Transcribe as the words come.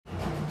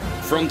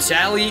From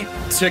Tally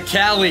to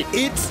Cali,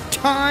 It's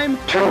time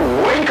to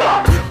wake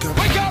up.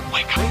 Wake up!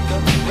 Wake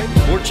up!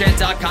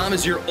 Warchant.com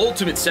is your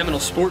ultimate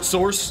Seminole sports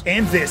source.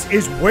 And this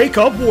is Wake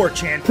Up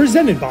Warchant,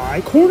 presented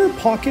by Corner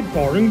Pocket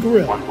Bar and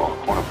Grill. One ball,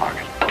 corner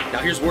pocket. Now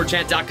here's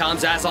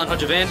Warchant.com's Aslan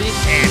Hajavandi.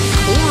 And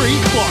Corey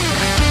Clark.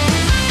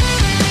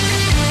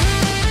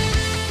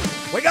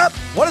 Wake up!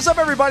 What is up,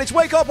 everybody? It's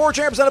Wake Up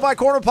Warchant, presented by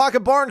Corner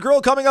Pocket Bar and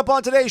Grill. Coming up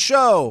on today's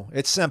show,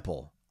 it's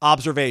simple.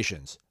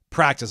 Observations.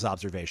 Practice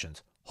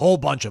observations. Whole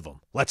bunch of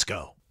them. Let's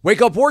go.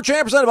 Wake Up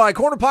Warchant, presented by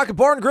Corner Pocket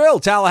Bar and Grill,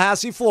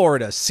 Tallahassee,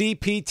 Florida.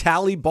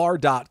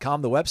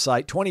 CPTallybar.com, the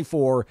website,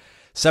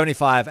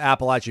 2475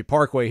 Appalachia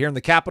Parkway here in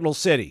the capital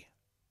city,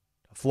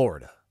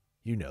 Florida.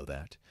 You know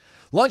that.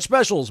 Lunch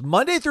specials,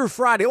 Monday through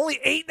Friday, only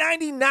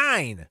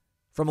 $8.99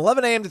 from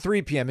 11 a.m. to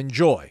 3 p.m.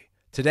 Enjoy.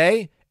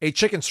 Today, a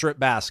chicken strip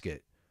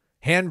basket.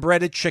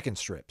 Hand-breaded chicken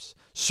strips,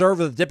 served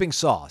with dipping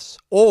sauce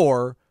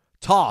or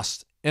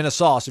tossed in a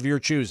sauce of your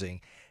choosing,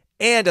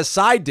 and a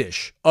side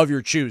dish of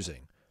your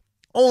choosing.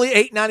 Only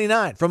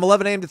 $8.99 from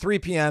 11 a.m. to 3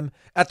 p.m.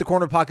 at the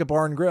Corner Pocket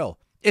Bar and Grill.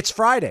 It's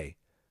Friday.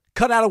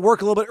 Cut out of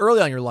work a little bit early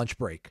on your lunch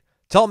break.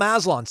 Tell them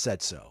Aslan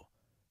said so.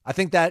 I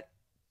think that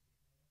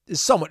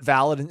is somewhat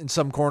valid in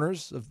some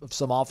corners of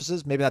some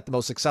offices. Maybe not the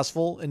most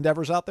successful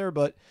endeavors out there,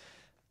 but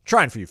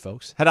trying for you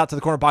folks. Head out to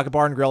the Corner Pocket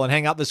Bar and Grill and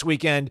hang out this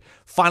weekend.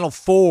 Final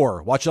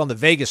Four. Watch it on the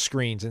Vegas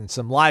screens and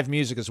some live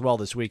music as well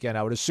this weekend,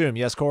 I would assume.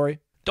 Yes, Corey?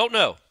 Don't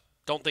know.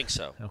 Don't think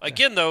so. Okay.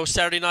 Again, though,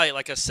 Saturday night,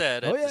 like I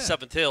said, at the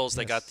Seventh Hills,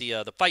 they got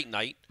the fight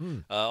night.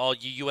 All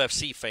you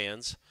UFC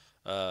fans.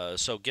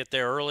 So get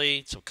there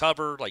early. So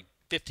cover, like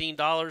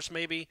 $15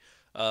 maybe.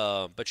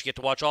 But you get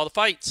to watch all the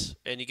fights.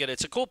 And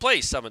it's a cool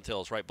place, Seventh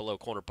Hills, right below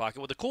Corner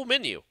Pocket, with a cool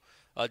menu.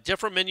 A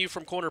different menu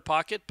from Corner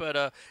Pocket,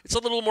 but it's a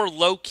little more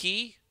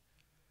low-key.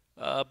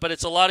 But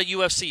it's a lot of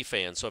UFC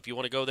fans. So if you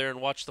want to go there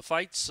and watch the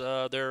fights,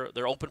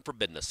 they're open for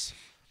business.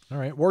 All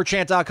right.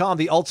 Warchant.com,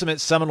 the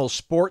ultimate Seminole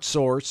sports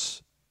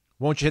source.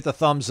 Won't you hit the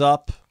thumbs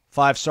up,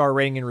 5-star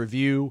rating and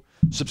review,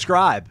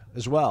 subscribe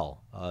as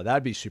well.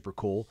 That'd be super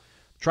cool.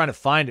 I'm trying to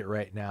find it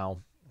right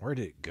now. Where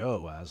did it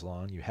go,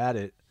 Aslan? You had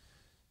it,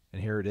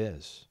 and here it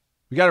is.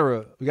 We got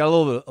a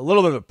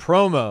little bit of a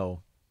promo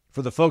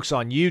for the folks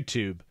on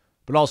YouTube,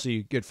 but also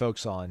you good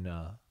folks on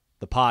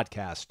the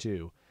podcast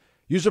too.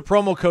 Use the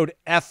promo code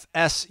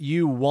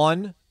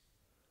FSU1,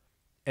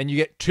 and you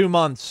get 2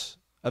 months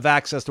of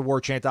access to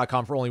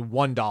Warchant.com for only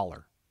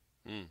 $1.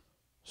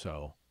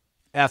 So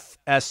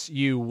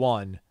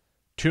FSU1,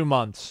 2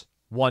 months,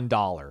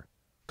 $1.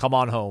 Come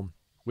on home.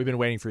 We've been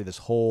waiting for you this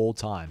whole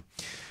time.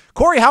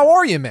 Corey, how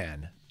are you,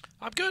 man?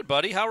 I'm good,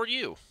 buddy. How are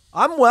you?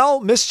 I'm well.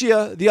 Missed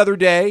you the other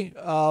day.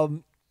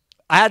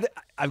 I've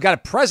got a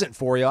present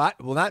for you.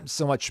 Well, not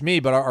so much me,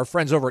 but our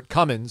friends over at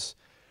Cummins.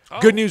 Oh.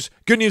 Good news,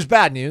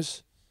 bad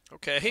news.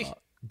 Okay.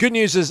 Good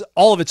news is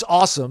all of it's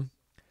awesome.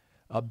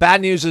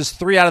 Bad news is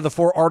 3 out of the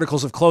 4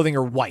 articles of clothing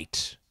are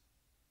white.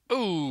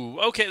 Ooh,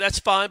 okay, that's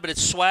fine, but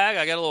it's swag.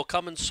 I got a little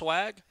Cummins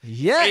swag.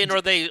 Yeah. And are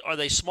they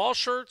small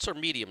shirts or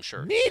medium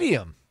shirts?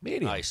 Medium.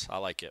 Nice. I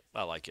like it.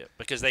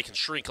 Because they can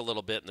shrink a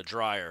little bit in the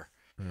dryer,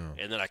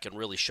 and then I can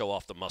really show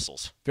off the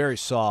muscles. Very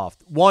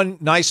soft. One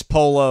nice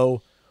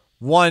polo,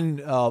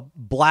 one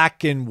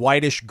black and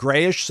whitish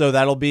grayish, so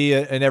that'll be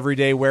an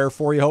everyday wear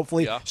for you,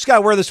 hopefully. Yeah. Just got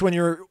to wear this when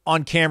you're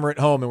on camera at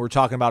home and we're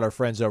talking about our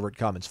friends over at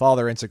Cummins. Follow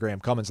their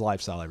Instagram, Cummins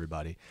Lifestyle,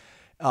 everybody.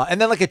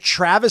 And then like a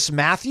Travis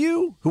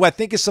Matthew, who I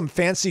think is some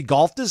fancy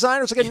golf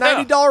designer. It's like a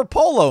 $90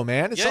 polo,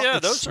 man. It's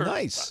those are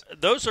nice.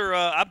 Those are.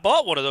 I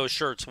bought one of those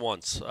shirts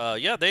once.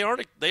 They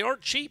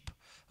aren't cheap.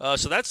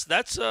 So that's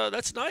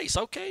nice.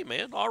 Okay,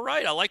 man. All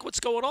right. I like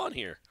what's going on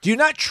here. Do you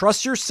not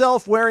trust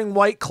yourself wearing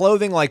white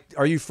clothing? Like,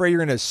 are you afraid you're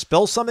going to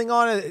spill something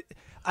on it?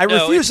 I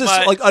refuse this.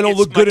 I don't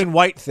look good in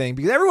white thing,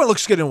 because everyone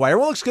looks good in white.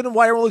 Everyone looks good in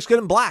white. Everyone looks good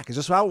in black. It's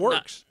just how it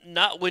works.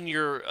 Not when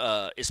you're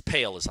as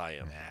pale as I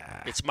am. Nah.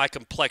 It's my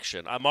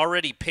complexion. I'm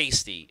already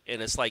pasty,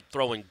 and it's like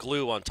throwing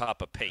glue on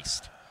top of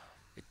paste.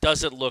 It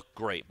doesn't look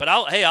great, but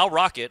I'll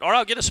rock it, or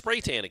I'll get a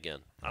spray tan again.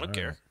 I don't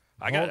care.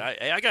 I'm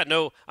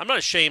not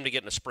ashamed of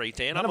getting a spray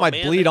tan. None of my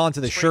bleed onto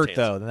the shirt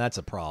though, then that's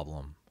a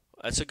problem.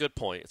 That's a good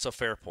point. It's a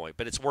fair point,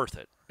 but it's worth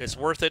it. It's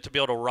worth it to be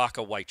able to rock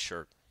a white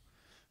shirt.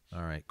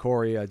 All right,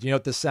 Corey, do you know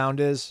what this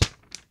sound is?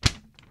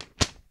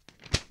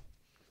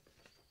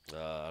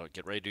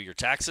 Get ready to do your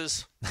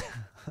taxes.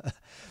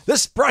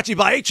 This is brought to you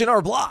by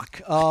H&R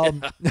Block. No,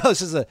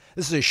 this is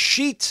a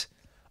sheet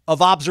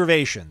of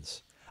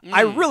observations.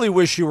 I really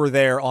wish you were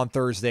there on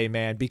Thursday,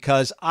 man,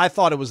 because I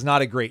thought it was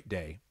not a great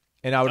day,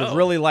 and I would have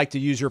really liked to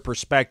use your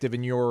perspective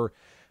and your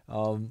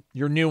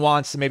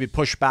nuance to maybe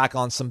push back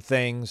on some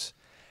things.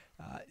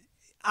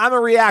 I'm a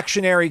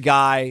reactionary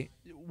guy.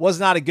 Was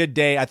not a good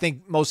day. I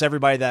think most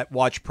everybody that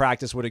watched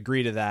practice would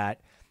agree to that.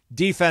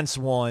 Defense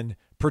won.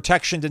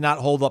 Protection did not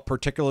hold up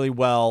particularly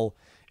well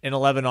in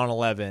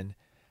 11-on-11.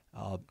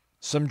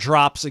 Some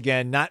drops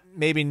again, not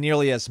maybe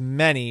nearly as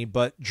many,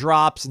 but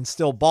drops and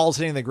still balls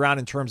hitting the ground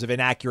in terms of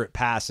inaccurate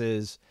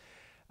passes.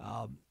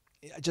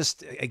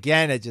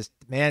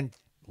 Man,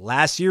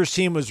 last year's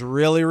team was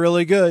really,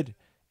 really good.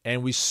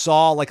 and we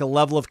saw like a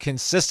level of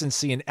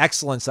consistency and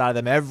excellence out of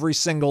them every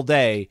single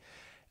day.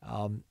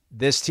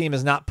 This team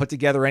has not put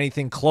together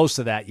anything close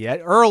to that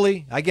yet.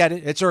 Early, I get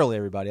it. It's early,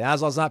 everybody.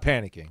 Aslan's not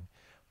panicking,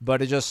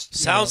 but it just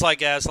sounds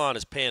like Aslan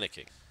is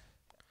panicking.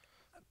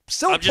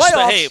 Still I'm just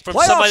playoffs. hey, from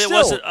playoffs somebody that still.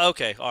 wasn't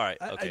okay. All right,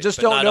 okay. I just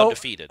but don't not know.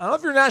 Undefeated. I don't know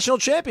if you're a national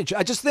championship.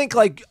 I just think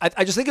I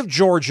just think of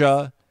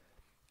Georgia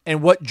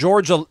and what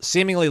Georgia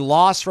seemingly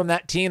lost from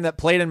that team that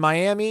played in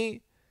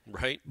Miami.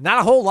 Right. Not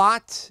a whole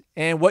lot,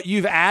 and what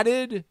you've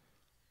added,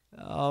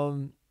 I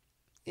mean,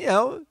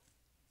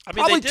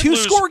 probably they did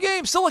two-score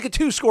game. Still like a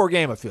two-score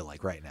game, I feel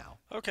like, right now.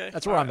 Okay.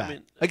 That's where I'm at. I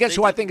mean, against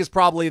who I think is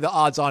probably the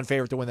odds-on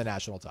favorite to win the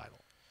national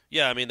title.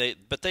 Yeah, I mean,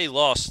 they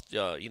lost,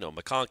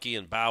 McConkey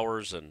and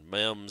Bowers and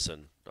Mims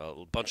and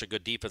a bunch of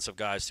good defensive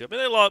guys, too. I mean,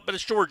 they lost, but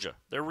it's Georgia.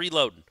 They're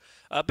reloading.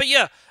 But,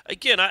 yeah,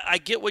 again, I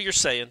get what you're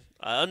saying.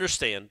 I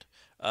understand.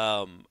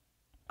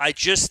 I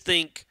just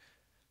think,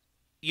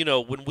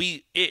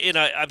 when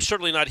I'm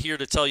certainly not here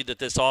to tell you that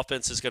this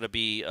offense is going to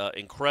be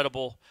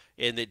incredible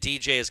and that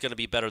DJ is going to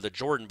be better than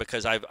Jordan,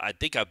 because I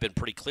think I've been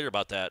pretty clear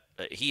about that.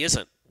 He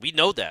isn't. We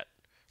know that.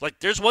 Like,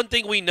 there's one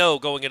thing we know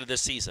going into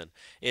this season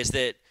is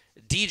that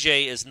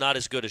DJ is not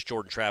as good as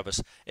Jordan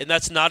Travis, and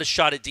that's not a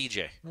shot at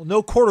DJ. Well,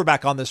 no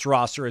quarterback on this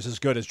roster is as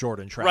good as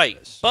Jordan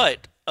Travis.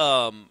 Right,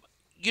 but,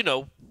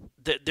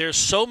 there's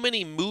so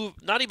many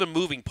not even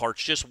moving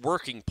parts, just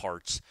working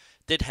parts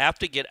that have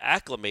to get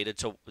acclimated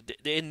to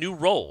in new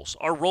roles,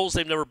 are roles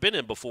they've never been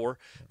in before,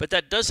 but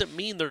that doesn't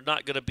mean they're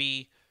not going to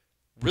be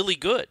really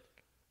good.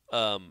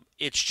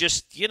 It's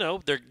just,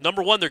 they're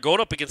number one, they're going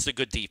up against a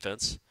good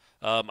defense.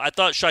 I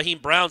thought Shaheem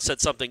Brown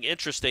said something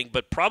interesting,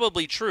 but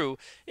probably true.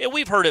 And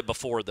we've heard it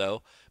before,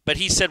 though. But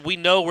he said, we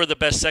know we're the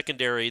best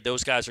secondary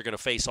those guys are going to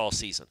face all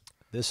season.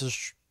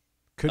 This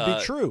could be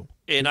true.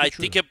 And I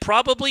think it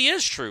probably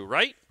is true,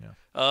 right?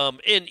 Yeah.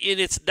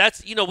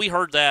 We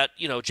heard that,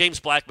 James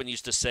Blackman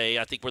used to say,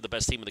 I think we're the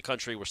best team in the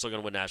country. We're still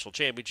going to win national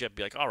championship.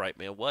 Be like, all right,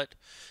 man, what?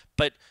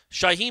 But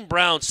Shaheem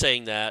Brown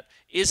saying that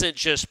isn't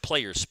just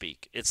player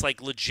speak. It's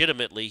like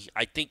legitimately,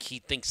 I think he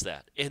thinks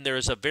that. And there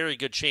is a very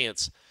good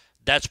chance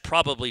that's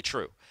probably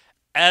true.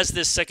 As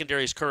this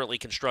secondary is currently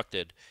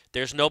constructed,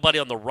 there's nobody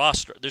on the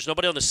roster, there's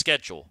nobody on the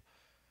schedule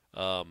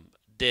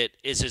that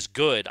is as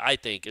good, I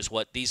think, as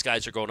what these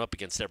guys are going up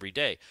against every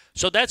day.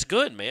 So that's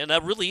good, man.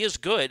 That really is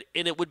good,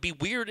 and it would be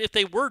weird if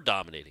they were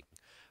dominating.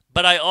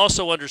 But I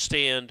also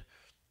understand,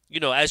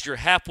 as you're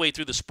halfway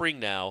through the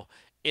spring now,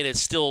 and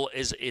it's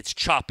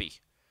choppy.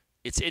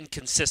 It's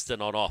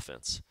inconsistent on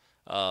offense.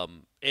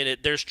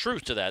 There's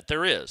truth to that.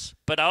 There is.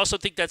 But I also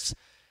think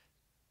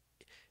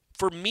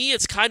for me,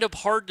 it's kind of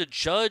hard to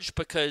judge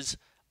because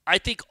I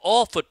think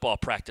all football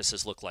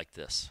practices look like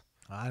this.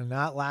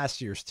 Not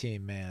last year's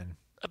team, man.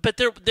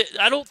 But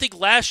I don't think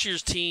last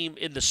year's team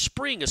in the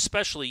spring,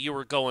 especially, you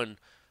were going,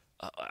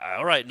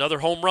 all right, another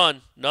home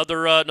run, another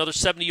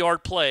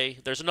 70-yard play.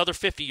 There's another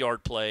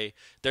 50-yard play.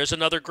 There's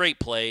another great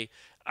play.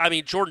 I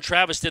mean, Jordan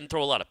Travis didn't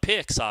throw a lot of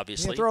picks,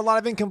 obviously. He threw a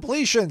lot of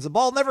incompletions. The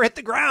ball never hit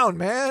the ground,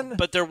 man.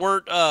 But there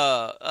weren't.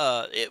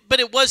 But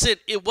it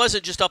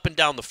wasn't just up and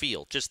down the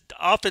field. Just the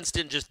offense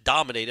didn't just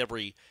dominate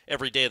every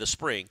day of the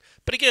spring.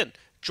 But again,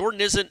 Jordan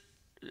isn't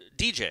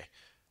DJ.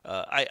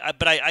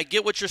 I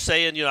get what you're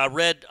saying. I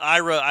read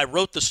Ira. I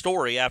wrote the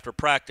story after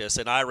practice,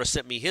 and Ira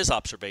sent me his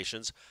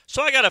observations.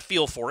 So I got a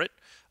feel for it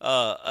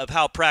of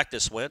how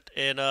practice went.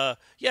 And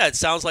it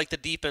sounds like the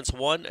defense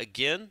won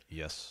again.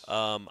 Yes.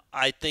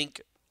 I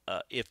think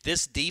if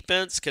this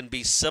defense can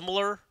be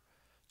similar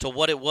to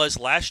what it was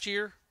last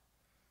year,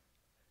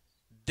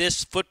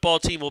 this football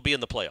team will be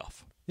in the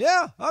playoff.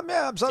 Yeah,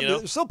 I'm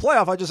still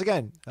playoff. I just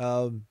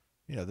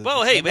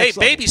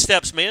baby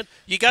steps, man.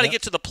 You got to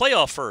get to the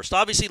playoff first.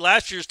 Obviously,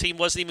 last year's team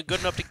wasn't even good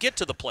enough to get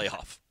to the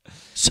playoff.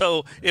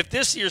 So if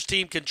this year's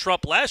team can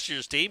trump last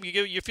year's team,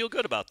 you feel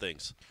good about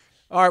things.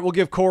 All right, we'll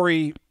give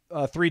Corey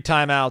 3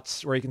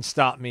 timeouts where he can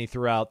stop me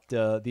throughout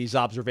these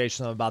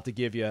observations I'm about to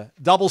give you.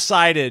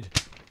 Double-sided,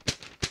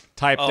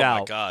 typed out. Oh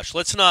my gosh,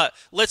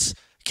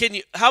 Can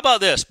you? How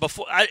about this?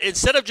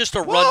 Instead of just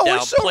a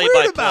rundown, so play rude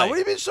by about? play. What do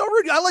you mean so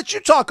rude? I let you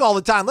talk all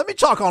the time. Let me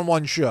talk on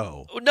one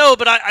show. No,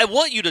 but I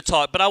want you to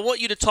talk. But I want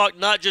you to talk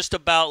not just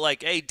about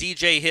like, hey,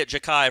 DJ hit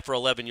Ja'Kai for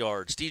 11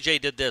 yards. DJ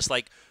did this.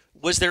 Like,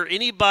 was there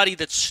anybody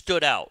that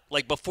stood out?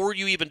 Like before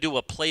you even do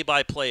a play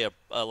by play of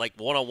like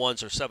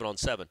 1-on-1s or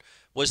 7-on-7,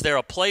 was there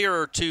a player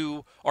or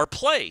two or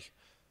play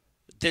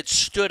that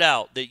stood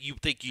out that you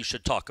think you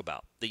should talk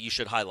about, that you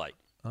should highlight?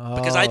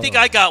 Because I think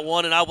I got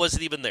one and I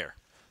wasn't even there.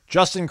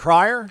 Justin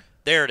Cryer?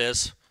 There it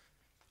is.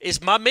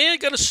 Is my man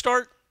going to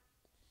start?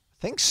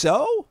 Think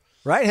so,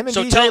 right? Him and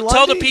so DJ tell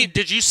the Lundy? people.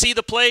 Did you see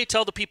the play?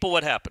 Tell the people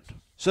what happened.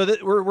 So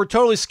we're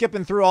totally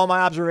skipping through all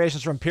my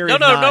observations from period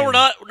 9. No, we're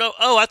not. No.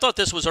 Oh, I thought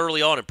this was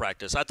early on in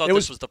practice. I thought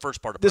this was the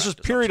first part of practice. This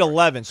was period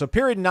 11. So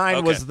period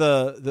 9 was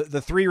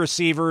the 3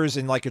 receivers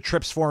in like a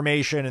trips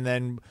formation, and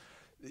then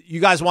you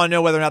guys want to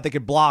know whether or not they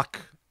could block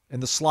in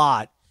the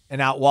slot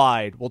and out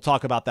wide. We'll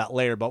talk about that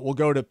later, but we'll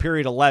go to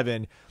period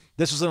 11.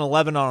 This was an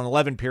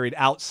 11-on-11 period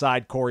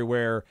outside, Corey,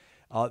 where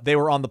they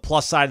were on the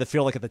plus side of the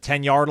field, like at the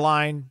 10-yard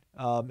line,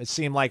 It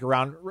seemed like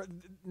around,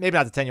 maybe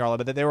not the 10-yard line,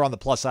 but they were on the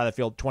plus side of the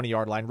field,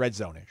 20-yard line, red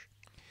zone-ish.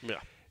 Yeah.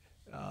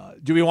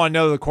 Do we want to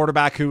know the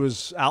quarterback who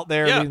was out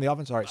there leading the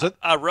offense? All right. So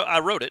I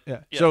wrote it.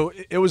 Yeah. So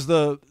it was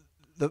the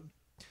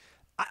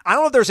I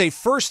don't know if there's a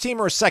first team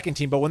or a second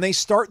team, but when they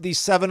start these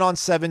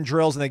 7-on-7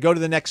 drills and they go to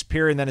the next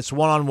period and then it's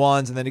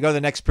 1-on-1s and then they go to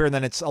the next period and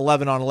then it's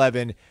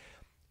 11-on-11,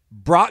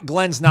 Brock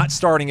Glenn's not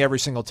starting every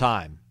single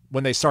time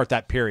when they start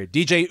that period.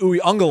 DJ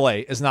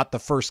Uiagalelei is not the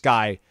first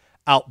guy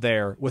out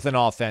there with an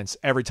offense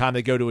every time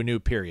they go to a new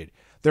period.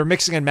 They're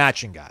mixing and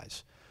matching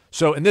guys.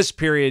 So in this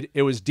period,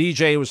 it was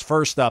DJ who was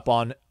first up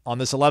on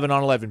this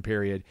 11-on-11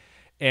 period.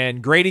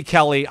 And Grady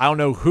Kelly, I don't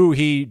know who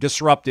he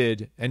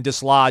disrupted and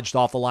dislodged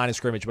off the line of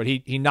scrimmage, but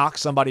he knocked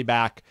somebody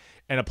back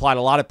and applied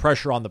a lot of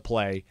pressure on the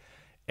play.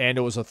 And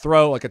it was a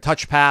throw, like a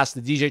touch pass.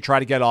 The DJ tried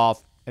to get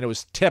off, and it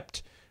was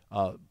tipped,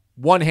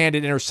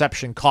 one-handed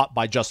interception caught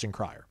by Justin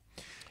Cryer.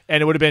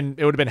 And it would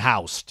have been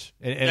housed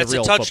in That's a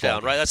real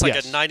touchdown, right? That's like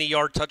yes. a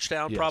 90-yard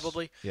touchdown, yes.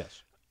 probably.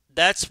 Yes.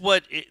 That's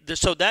what.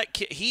 So that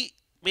he,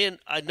 man,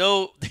 I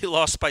know they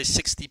lost by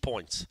 60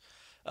 points.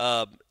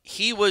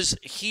 He was.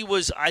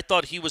 I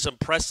thought he was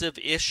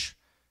impressive-ish,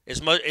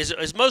 as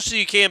most as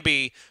you can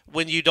be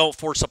when you don't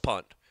force a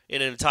punt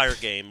in an entire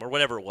game or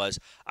whatever it was.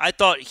 I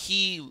thought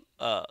he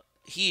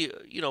acquitted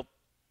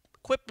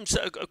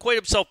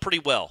himself pretty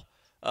well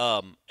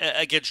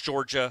against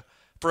Georgia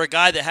for a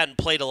guy that hadn't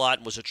played a lot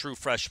and was a true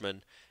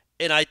freshman.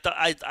 And I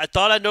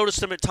thought I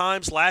noticed him at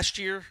times last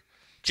year,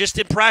 just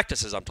in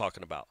practices. I'm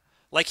talking about,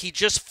 like he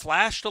just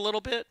flashed a little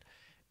bit,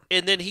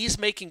 and then he's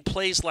making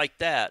plays like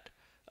that.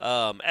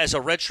 As a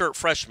redshirt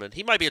freshman,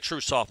 he might be a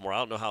true sophomore.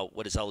 I don't know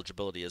what his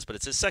eligibility is, but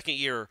it's his second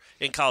year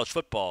in college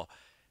football.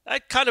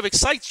 That kind of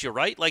excites you,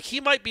 right? Like he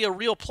might be a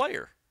real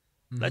player.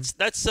 Mm-hmm.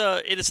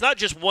 And it's not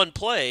just one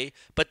play,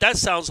 but that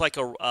sounds like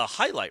a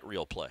highlight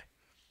reel play.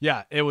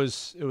 Yeah, it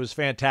was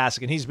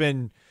fantastic, and he's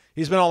been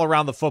all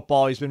around the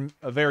football. He's been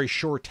a very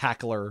sure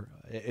tackler.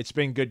 It's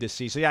been good to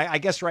see. So yeah, I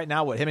guess right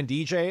now, him and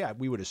DJ,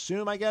 we would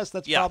assume. I guess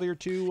that's probably your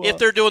two. If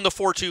they're doing the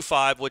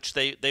 4-2-5, which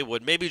they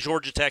would, maybe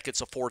Georgia Tech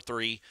it's a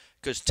 4-3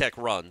 because Tech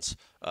runs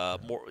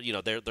more.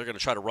 They're going to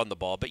try to run the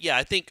ball. But yeah,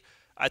 I think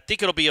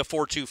it'll be a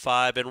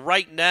 4-2-5. And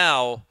right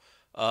now,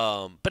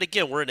 but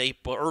again, we're in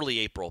April, early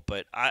April.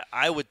 But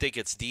I would think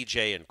it's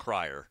DJ and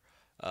Cryer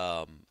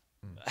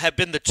have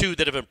been the two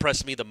that have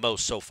impressed me the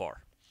most so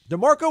far.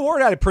 DeMarco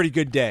Ward had a pretty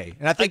good day,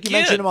 and I think you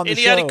mentioned him on the show. And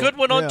he had a good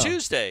one on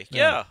Tuesday.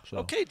 Yeah. So.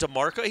 Okay,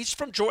 DeMarco. He's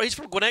from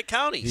Gwinnett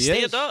County.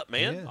 Stand up,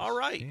 man. All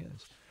right.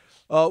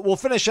 We'll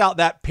finish out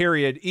that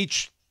period.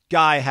 Each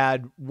guy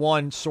had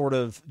one sort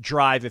of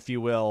drive, if you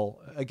will.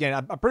 Again,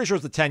 I'm pretty sure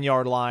it's the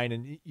 10-yard line,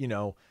 and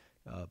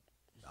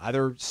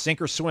either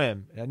sink or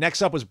swim.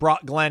 Next up was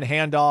Brock Glenn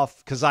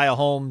handoff, Keziah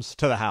Holmes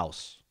to the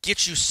house.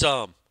 Get you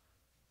some.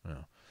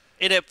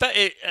 And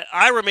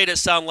Ira made it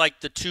sound like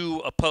the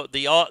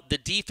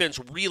defense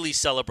really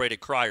celebrated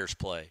Cryer's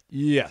play.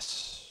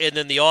 Yes. And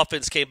then the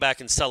offense came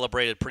back and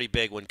celebrated pretty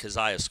big when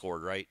Keziah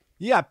scored, right?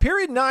 Yeah,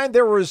 period 9,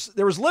 there was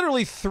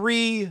literally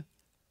 3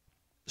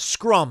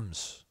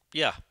 scrums.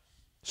 Yeah.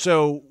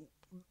 So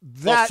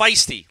that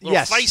feisty out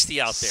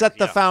there. Set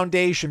the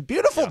foundation.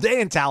 Beautiful day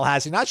in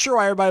Tallahassee. Not sure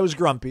why everybody was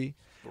grumpy.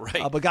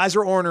 Right. But guys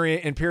are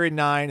ornery in period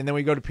 9, and then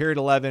we go to period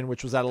 11,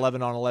 which was that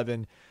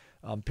 11-on-11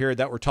 period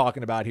that we're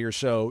talking about here.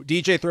 So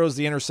DJ throws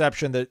the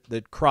interception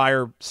that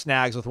Cryer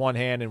snags with one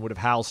hand and would have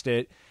housed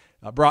it.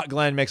 Brock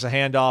Glenn makes a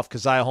handoff.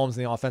 Keziah Holmes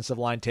and the offensive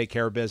line take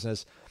care of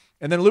business.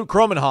 And then Luke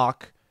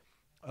Kromenhoek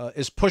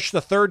is pushed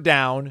to third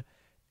down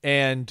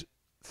and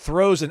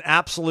throws an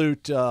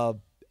absolute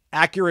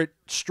accurate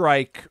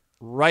strike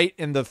right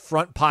in the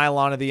front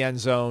pylon of the end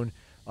zone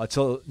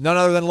to none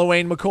other than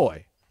LaWayne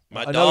McCoy.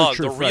 My dog,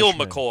 the real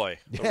McCoy.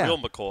 Real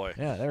McCoy.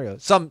 Yeah, there you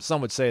go.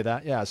 Some would say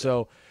that. Yeah,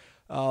 so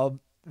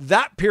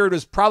that period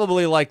was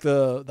probably like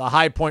the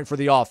high point for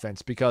the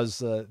offense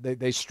because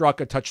they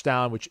struck a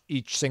touchdown, which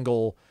each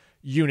single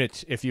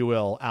unit, if you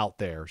will, out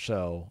there.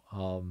 So,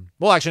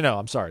 well, actually, no,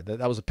 I'm sorry.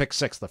 That was a pick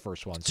 6, the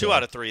first one. So 2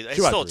 out of 3.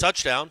 It's still a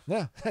touchdown.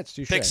 Yeah, that's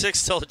touche. Pick 6,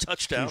 still a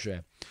touchdown. Touche.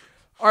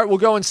 All right, we'll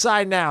go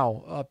inside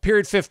now.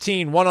 Period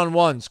 15,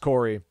 one-on-ones,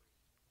 Corey.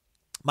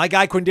 My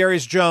guy,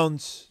 Quindarius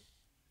Jones,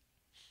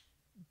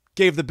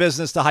 gave the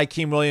business to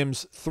Hakeem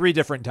Williams 3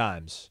 different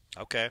times.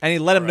 Okay. And he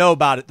let him know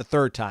about it the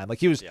third time. Like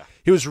he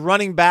was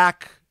running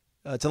back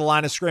to the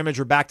line of scrimmage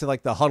or back to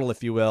like the huddle,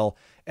 if you will.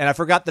 And I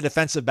forgot the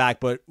defensive back,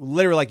 but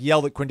literally like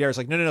yelled at Quindarius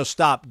like, no,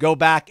 stop. Go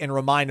back and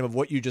remind him of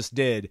what you just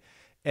did.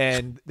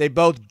 And they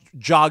both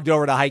jogged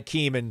over to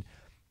Hakeem and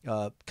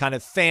kind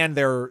of fanned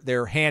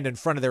their hand in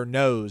front of their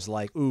nose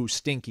like, ooh,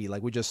 stinky.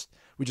 Like we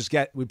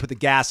put the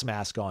gas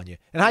mask on you.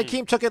 And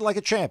Hakeem took it like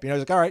a champ. He's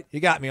like, all right, you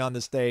got me on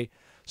this day.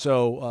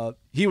 So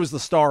he was the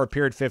star of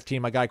period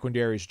 15, my guy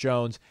Quindarius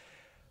Jones.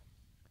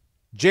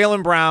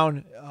 Jaylen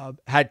Brown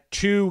had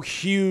 2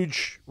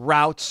 huge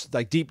routes,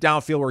 like deep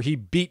downfield, where he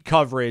beat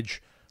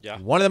coverage. Yeah.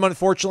 One of them,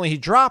 unfortunately, he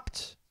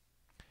dropped.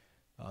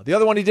 The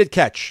other one he did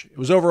catch. It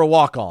was over a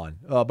walk-on,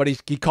 but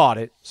he caught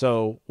it.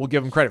 So we'll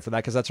give him credit for that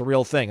because that's a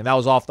real thing. And that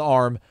was off the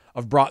arm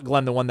of Brock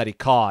Glenn, the one that he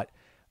caught.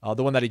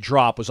 The one that he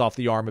dropped was off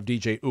the arm of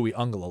DJ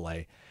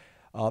Uiagalelei.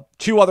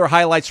 Two other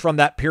highlights from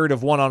that period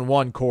of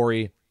one-on-one,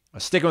 Corey.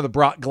 Sticking with the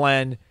Brock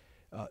Glenn.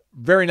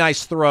 Very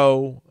nice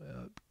throw.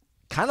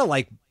 Kind of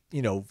like, I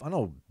don't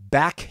know,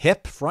 back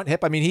hip, front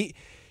hip. I mean,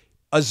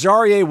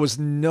 Azaria was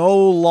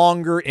no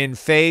longer in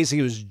phase.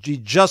 He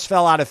just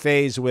fell out of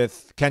phase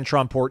with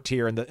Kentron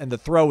Portier, and the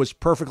throw was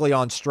perfectly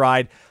on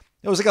stride.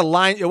 It was like a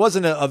line. It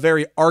wasn't a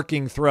very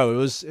arcing throw.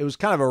 It was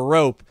kind of a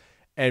rope,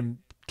 and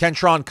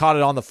Kentron caught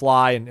it on the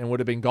fly and would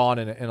have been gone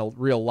in a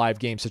real live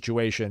game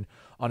situation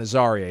on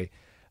Azaria.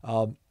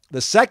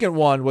 The second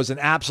one was an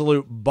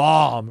absolute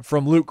bomb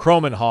from Luke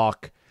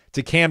Kromenhawk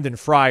to Camden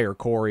Fryer,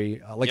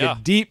 Corey, a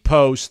deep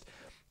post,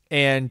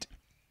 and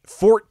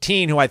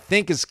 14, who I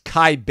think is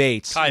Kai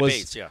Bates.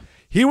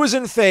 He was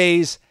in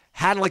phase,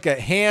 had like a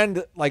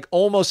hand like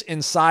almost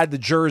inside the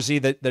jersey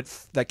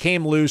that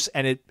came loose,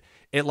 and it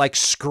like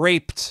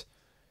scraped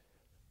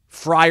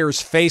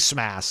Fryer's face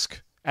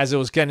mask as it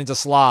was getting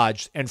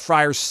dislodged, and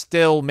Fryer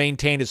still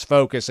maintained his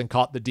focus and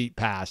caught the deep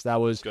pass.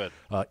 That was good.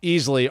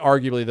 Easily,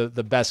 arguably,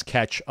 the best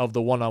catch of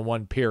the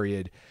one-on-one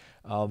period.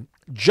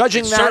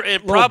 Judging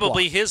that,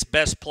 probably his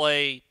best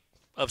play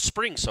of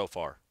spring so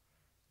far.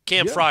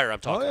 Fryer, I'm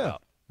talking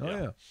about.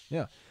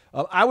 Yeah.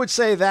 I would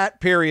say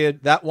that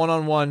period, that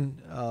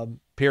one-on-one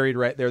period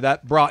right there,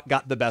 that Brock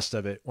got the best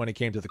of it when it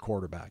came to the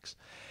quarterbacks.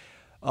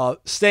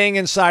 Staying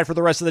inside for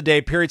the rest of the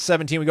day, period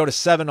 17, we go to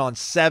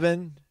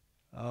 7-on-7.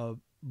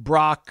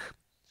 Brock,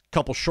 a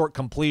couple short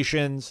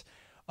completions.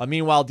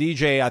 Meanwhile,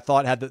 DJ, I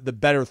thought, had the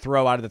better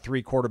throw out of the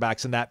three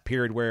quarterbacks in that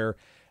period where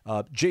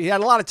he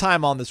had a lot of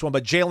time on this one,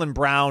 but Jalen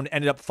Brown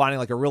ended up finding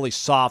like a really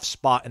soft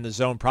spot in the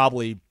zone,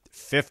 probably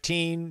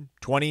 15,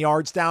 20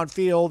 yards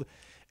downfield,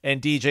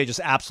 and DJ just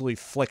absolutely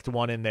flicked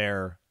one in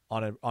there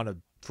on a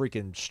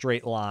freaking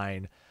straight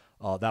line.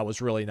 That was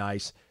really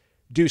nice.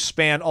 Deuce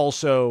Spann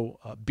also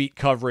beat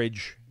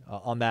coverage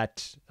on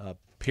that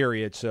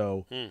period,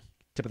 so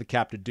tip of the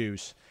cap to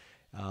Deuce.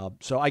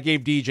 So I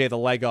gave DJ the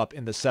leg up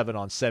in the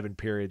 7-on-7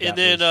 period. And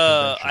then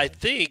I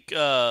think,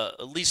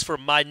 at least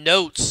from my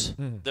notes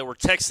that were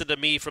texted to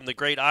me from the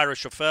great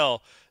Irish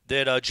Rafael,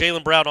 that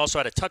Jalen Brown also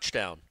had a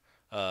touchdown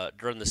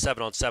during the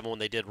 7-on-7 when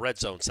they did red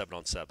zone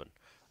 7-on-7.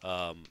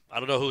 I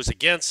don't know who was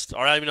against, or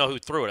I don't even know who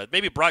threw it.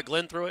 Maybe Brock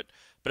Glenn threw it,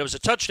 but it was a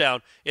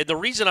touchdown. And the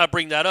reason I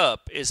bring that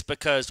up is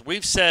because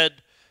we've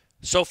said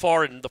so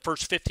far in the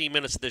first 15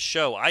 minutes of this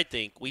show, I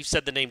think, we've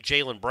said the name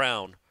Jalen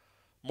Brown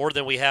more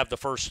than we have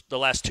the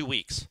last 2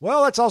 weeks.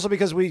 Well, that's also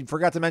because we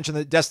forgot to mention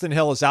that Destin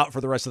Hill is out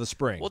for the rest of the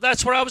spring. Well,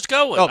 that's where I was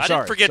going. I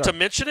didn't forget to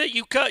mention it.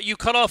 You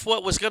cut off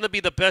what was going to be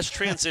the best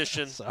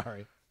transition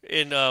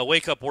in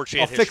Wake Up Warchant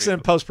history. I'll fix it in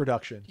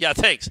post-production. Yeah,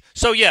 thanks.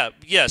 So,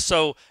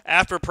 so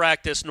after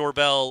practice,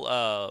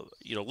 Norvell,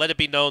 let it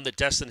be known that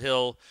Destin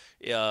Hill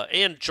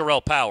and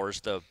Jarrell Powers,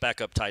 the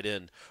backup tight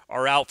end,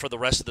 are out for the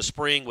rest of the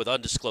spring with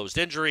undisclosed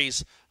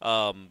injuries.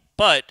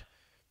 But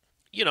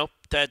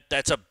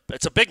that's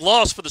a big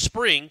loss for the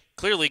spring,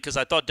 clearly, because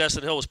I thought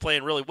Destin Hill was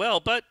playing really well.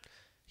 But,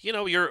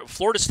 you're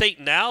Florida State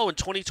now in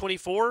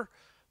 2024.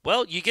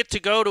 Well, you get to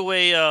go to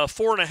a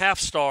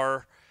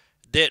 4.5-star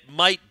that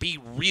might be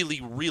really,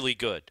 really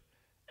good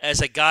as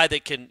a guy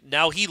that can –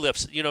 now he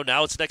lifts –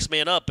 now it's next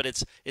man up. But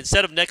it's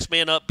instead of next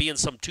man up being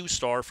some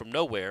 2-star from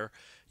nowhere,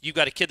 you've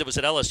got a kid that was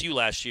at LSU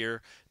last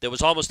year that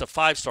was almost a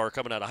 5-star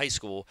coming out of high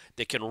school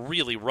that can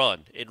really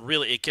run.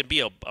 It can be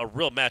a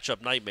real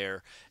matchup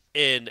nightmare.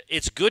 And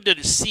it's good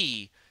to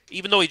see,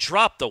 even though he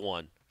dropped the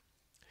one,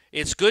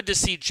 it's good to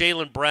see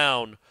Jalen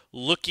Brown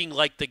looking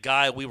like the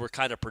guy we were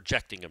kind of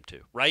projecting him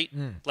to, right?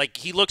 Like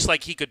he looks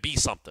like he could be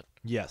something.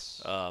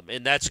 Yes.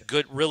 And that's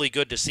good, really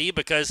good to see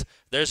because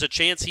there's a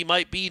chance he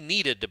might be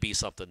needed to be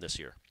something this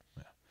year.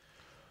 Yeah.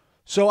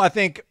 So I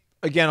think,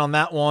 again, on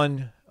that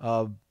one,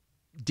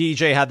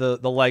 DJ had the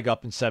leg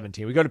up in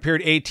 17. We go to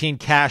period 18,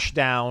 cash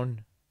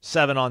down,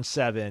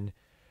 7-on-7.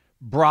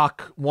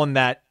 Brock won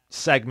that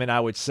segment,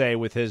 I would say,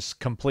 with his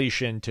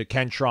completion to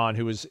Kentron,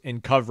 who was in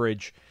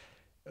coverage.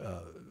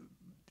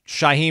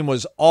 Shaheem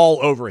was all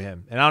over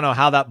him, and I don't know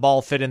how that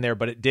ball fit in there,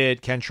 but it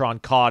did.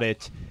 Kentron caught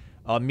it.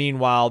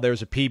 Meanwhile,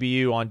 there's a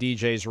PBU on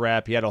DJ's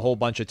rep. He had a whole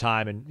bunch of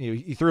time, and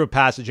he threw a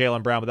pass to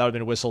Jalen Brown, but that would have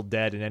been whistled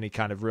dead in any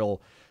kind of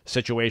real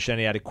situation.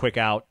 He had a quick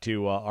out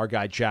to our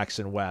guy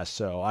Jackson West,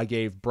 so I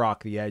gave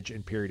Brock the edge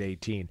in period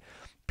 18.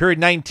 Period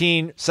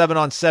 19,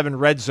 7-on-7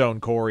 red zone,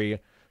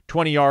 Corey,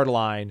 20-yard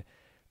line.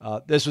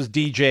 This was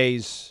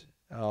DJ's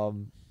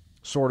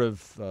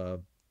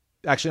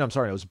actually, I'm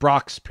sorry, it was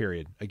Brock's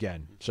period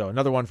again. So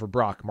another one for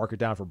Brock. Mark it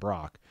down for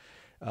Brock.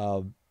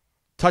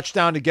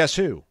 Touchdown to guess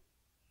who?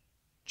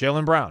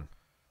 Jalen Brown.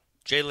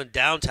 Jalen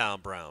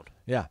Downtown Brown.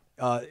 Yeah.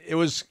 It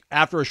was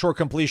after a short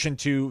completion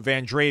to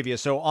Vandravia.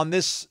 So on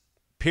this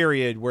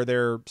period where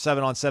they're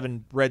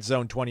 7-on-7 red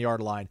zone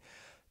 20-yard line,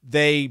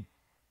 they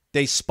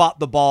spot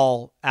the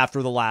ball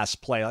after the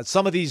last play.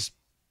 Some of these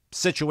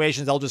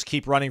situations, they'll just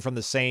keep running from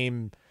the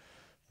same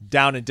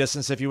down and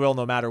distance, if you will,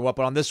 no matter what.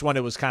 But on this one,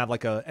 it was kind of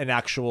like an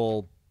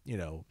actual,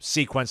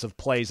 sequence of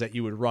plays that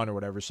you would run or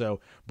whatever.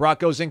 So Brock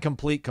goes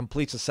incomplete,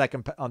 completes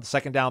on the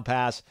second down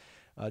pass.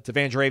 to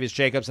Vanderavius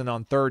Jacobs, and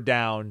on third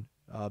down,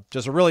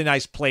 just a really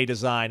nice play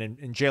design,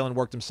 and Jalen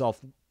worked himself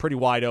pretty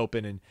wide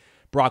open, and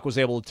Brock was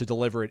able to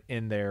deliver it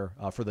in there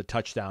for the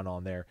touchdown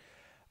on there.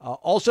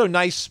 Also,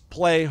 nice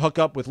play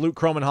hookup with Luke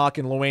Cromenhawk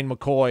and Luane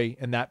McCoy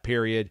in that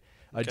period.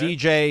 Okay.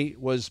 DJ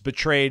was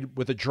betrayed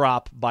with a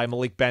drop by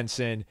Malik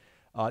Benson.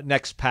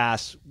 Next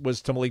pass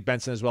was to Malik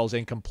Benson as well as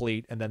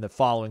incomplete, and then the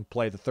following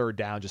play, the third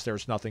down, just there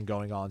was nothing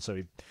going on,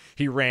 so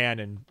he ran,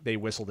 and they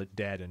whistled it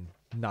dead, and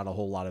not a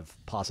whole lot of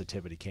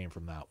positivity came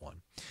from that one.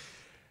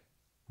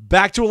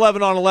 Back to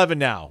 11 on 11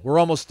 now. We're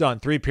almost done.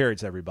 3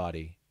 periods,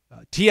 everybody.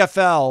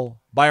 TFL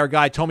by our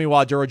guy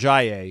Tomiwa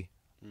Durajaye.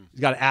 He's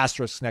got an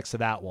asterisk next to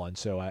that one,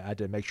 so I had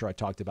to make sure I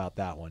talked about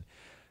that one.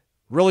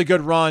 Really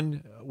good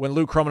run when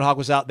Luke Cromenhawk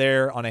was out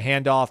there on a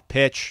handoff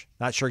pitch.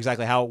 Not sure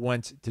exactly how it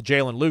went to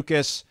Jalen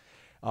Lucas.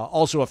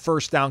 Also a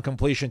first down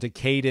completion to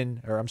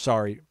Camden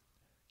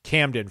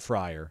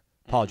Fryer.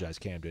 Apologize,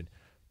 Camden.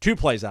 2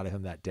 plays out of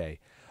him that day.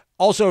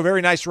 Also a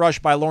very nice rush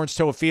by Lawrence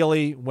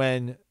Toafili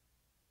when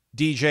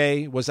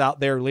DJ was out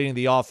there leading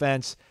the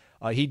offense.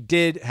 He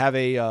did have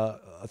a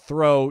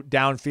throw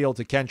downfield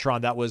to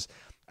Kentron that was,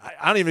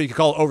 I don't even know if you could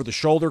call it over the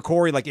shoulder,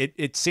 Corey. Like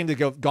it seemed to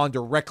have gone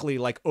directly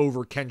like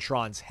over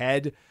Kentron's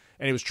head,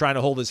 and he was trying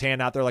to hold his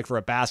hand out there like for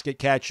a basket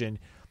catch, and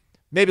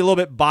maybe a little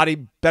bit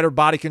better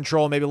body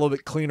control, maybe a little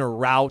bit cleaner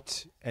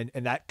route, and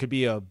that could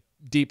be a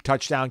deep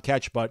touchdown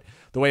catch, but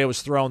the way it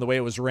was thrown, the way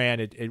it was ran,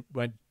 it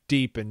went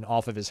deep and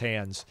off of his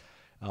hands.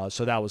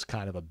 So that was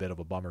kind of a bit of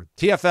a bummer.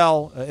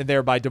 TFL in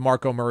there by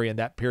DeMarco Murray in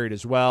that period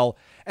as well.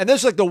 And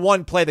this is like the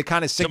one play that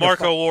kind of signified.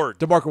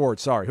 DeMarco Ward,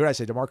 sorry. Who did I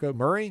say? DeMarco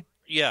Murray?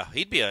 Yeah,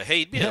 he'd be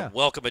a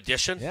welcome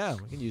addition. Yeah,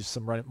 we can use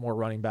some more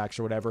running backs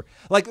or whatever.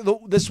 Like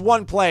this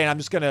one play, and I'm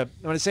going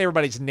to say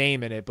everybody's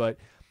name in it, but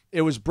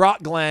it was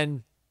Brock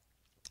Glenn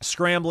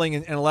scrambling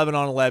in 11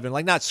 on 11,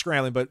 like not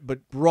scrambling, but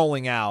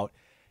rolling out.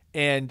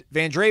 And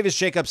Vanderavius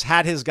Jacobs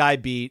had his guy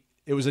beat.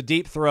 It was a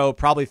deep throw,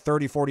 probably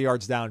 30, 40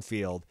 yards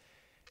downfield.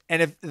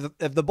 And if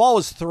the ball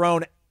was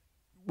thrown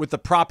with the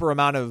proper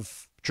amount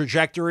of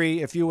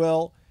trajectory, if you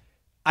will,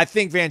 I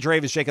think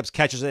Vanderavius Jacobs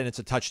catches it and it's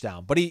a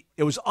touchdown. But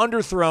it was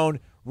underthrown.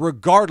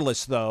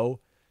 Regardless,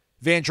 though,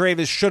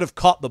 Vanderavius should have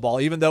caught the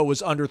ball, even though it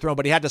was underthrown.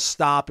 But he had to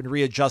stop and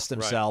readjust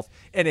himself.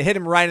 Right. And it hit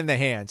him right in the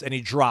hands, and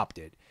he dropped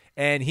it.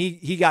 And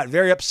he got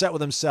very upset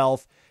with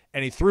himself,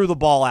 and he threw the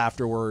ball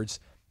afterwards.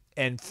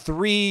 And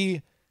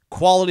 3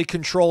 quality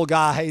control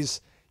guys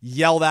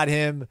yelled at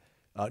him.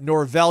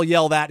 Norvell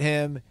yelled at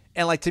him.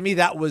 And, like, to me,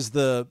 that was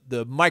the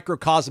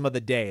microcosm of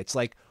the day. It's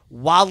like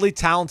wildly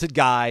talented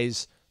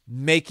guys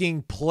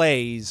making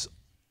plays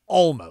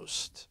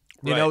almost.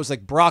 You know, it's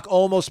like Brock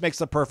almost makes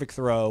the perfect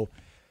throw.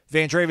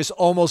 Vanderavius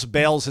almost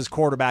bails his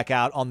quarterback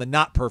out on the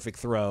not perfect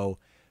throw,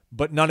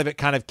 but none of it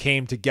kind of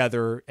came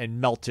together and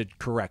melted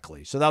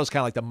correctly. So that was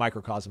kind of like the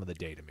microcosm of the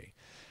day to me.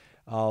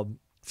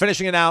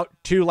 Finishing it out,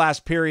 2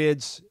 last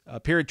periods.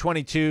 Period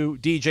 22,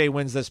 DJ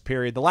wins this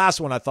period. The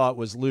last one I thought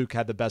was Luke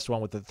had the best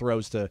one with the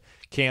throws to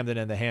Camden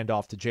and the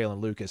handoff to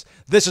Jalen Lucas.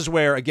 This is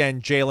where,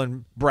 again,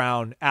 Jalen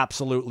Brown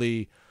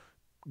absolutely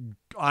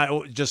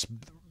just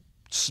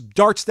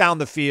darts down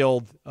the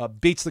field,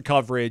 beats the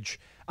coverage.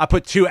 I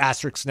put 2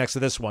 asterisks next to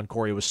this one,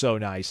 Corey. It was so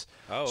nice.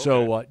 Oh, okay.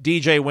 So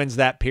DJ wins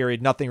that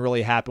period. Nothing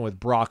really happened with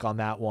Brock on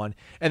that one.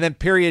 And then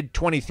period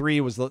 23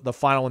 was the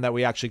final one that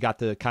we actually got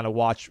to kind of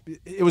watch.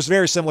 It was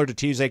very similar to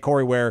Tuesday,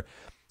 Corey, where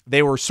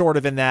they were sort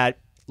of in that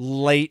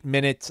late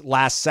minute,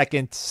 last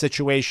second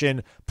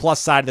situation, plus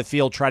side of the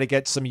field, try to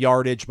get some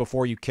yardage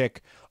before you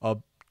kick a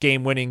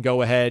game-winning,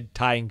 go-ahead,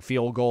 tying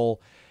field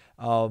goal.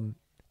 Aaron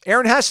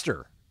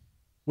Hester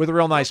with a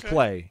real nice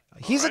play.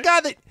 He's a guy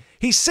that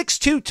he's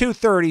 6'2",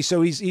 230,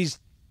 so he's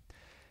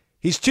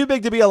too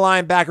big to be a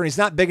linebacker, and he's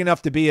not big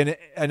enough to be an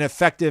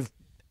effective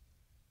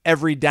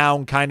every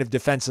down kind of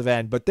defensive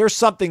end. But there's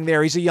something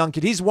there. He's a young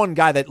kid. He's one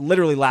guy that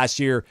literally last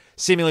year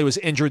seemingly was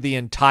injured the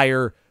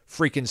entire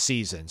freaking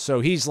season. So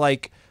he's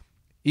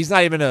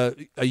not even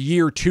a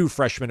year 2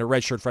 freshman, a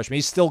redshirt freshman.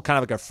 He's still kind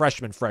of like a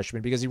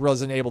freshman because he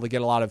wasn't able to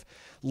get a lot of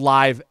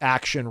live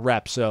action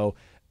reps. So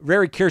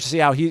very curious to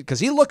see because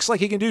he looks like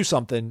he can do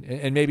something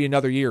in maybe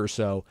another year or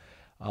so.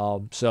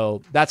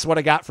 So that's what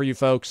I got for you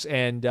folks.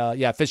 And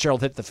Fitzgerald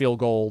hit the field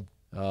goal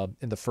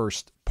in the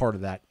first part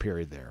of that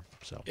period there.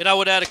 So, and I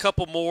would add a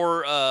couple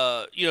more,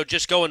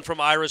 just going from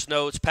Ira's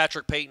notes.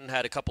 Patrick Payton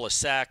had a couple of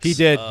sacks. He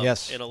did,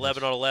 yes. In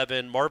 11 on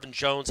 11. Marvin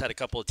Jones had a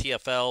couple of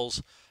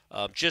TFLs.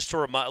 Just to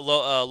remind,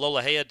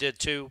 Lola Hea did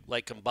too,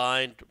 like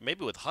combined,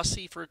 maybe with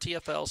Hussey for a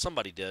TFL.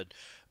 Somebody did.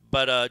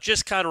 But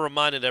just kind of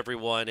reminded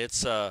everyone,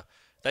 it's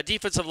that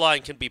defensive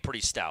line can be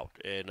pretty stout.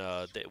 And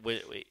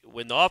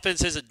when the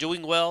offense isn't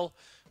doing well,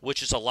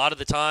 which is a lot of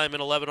the time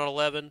in 11 on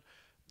 11,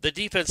 the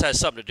defense has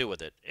something to do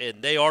with it,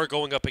 and they are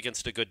going up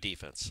against a good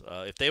defense.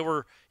 If they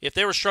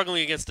were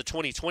struggling against the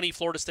 2020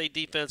 Florida State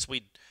defense,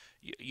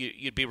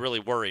 you'd be really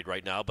worried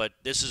right now. But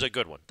this is a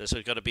good one. This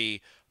is going to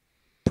be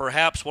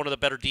perhaps one of the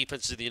better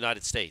defenses in the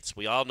United States.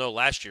 We all know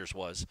last year's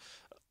was.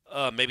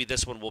 Maybe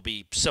this one will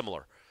be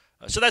similar.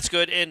 So that's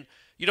good. And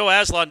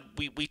Aslan,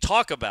 we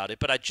talk about it,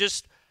 but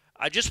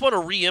I just want to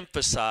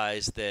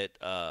reemphasize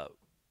that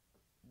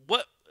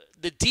what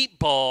the deep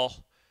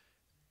ball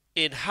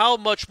and how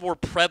much more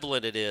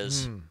prevalent it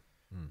is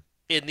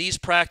in these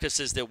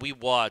practices that we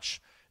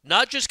watch,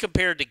 not just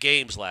compared to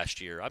games last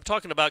year. I'm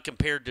talking about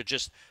compared to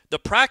just the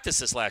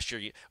practices last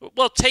year.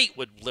 Well, Tate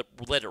would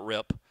let it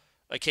rip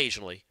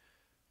occasionally.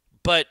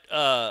 But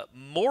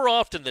more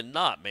often than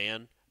not,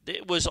 man,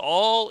 it was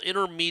all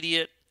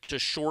intermediate to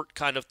short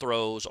kind of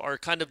throws or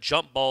kind of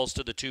jump balls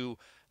to the two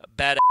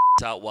bad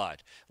out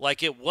wide.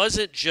 Like it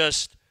wasn't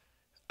just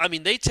 – I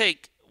mean, they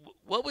take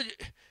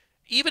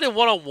 – even in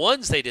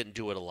one-on-ones they didn't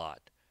do it a lot.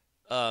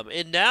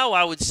 And now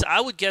I would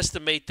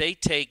guesstimate they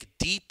take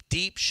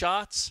deep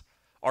shots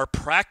or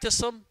practice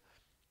them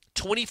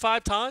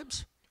 25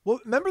 times. Well,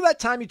 remember that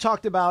time you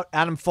talked about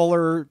Adam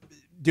Fuller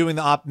doing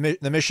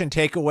the mission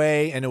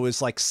takeaway, and it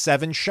was like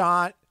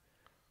 7-shot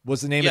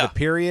was the name of the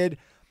period?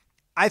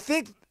 I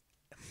think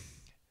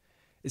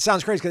it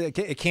sounds crazy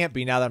because it can't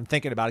be now that I'm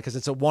thinking about it because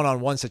it's a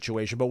one-on-one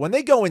situation. But when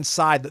they go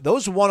inside,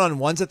 those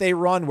one-on-ones that they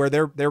run where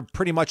they're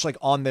pretty much like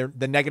on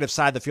the negative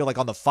side of the field, like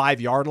on the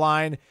 5-yard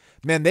line,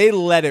 man, they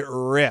let it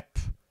rip.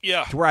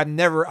 Yeah. To where I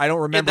don't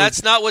remember. And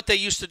that's not what they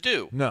used to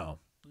do. No.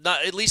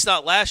 Not, at least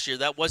not last year.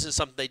 That wasn't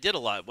something they did a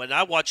lot. When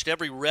I watched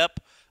every rep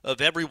of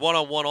every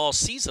one-on-one all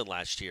season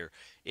last year,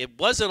 it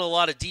wasn't a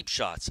lot of deep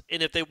shots.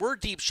 And if they were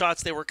deep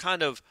shots, they were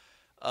kind of,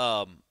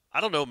 I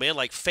don't know, man,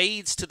 like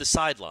fades to the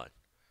sideline.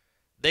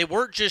 They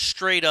weren't just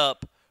straight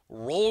up,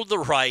 roll to the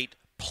right,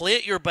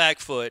 plant your back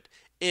foot,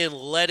 and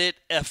let it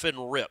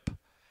effing rip.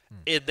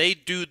 And they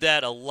do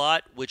that a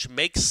lot, which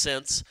makes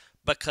sense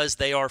because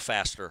they are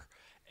faster.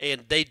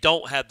 And they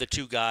don't have the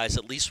two guys,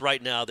 at least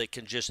right now, that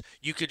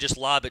you could just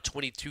lob it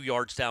 22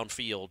 yards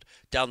downfield,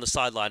 down the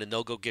sideline, and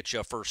they'll go get you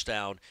a first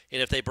down. And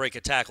if they break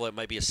a tackle, it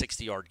might be a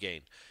 60-yard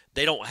gain.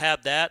 They don't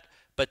have that,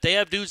 but they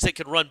have dudes that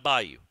can run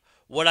by you.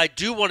 What I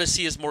do want to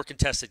see is more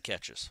contested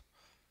catches.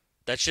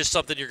 That's just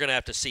something you're going to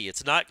have to see.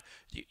 It's not,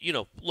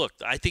 look,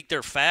 I think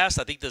they're fast.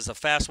 I think there's a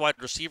fast wide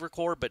receiver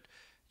core, but,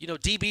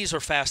 DBs are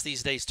fast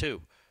these days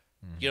too.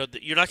 You're not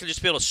going to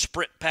just be able to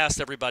sprint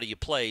past everybody you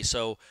play.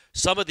 So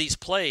some of these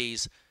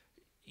plays,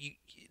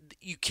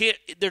 you can't.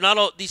 They're not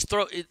all these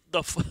throw.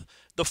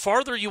 The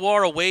farther you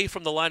are away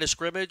from the line of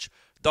scrimmage,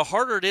 the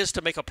harder it is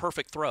to make a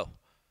perfect throw.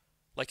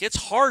 Like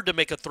it's hard to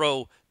make a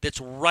throw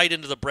that's right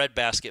into the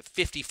breadbasket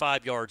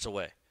 55 yards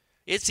away.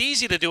 It's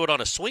easy to do it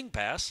on a swing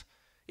pass.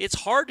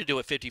 It's hard to do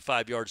it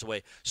 55 yards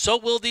away. So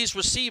will these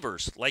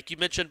receivers, like you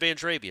mentioned,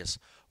 Vandrevius.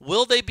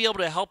 Will they be able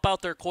to help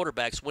out their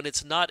quarterbacks when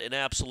it's not an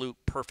absolute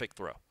perfect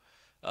throw?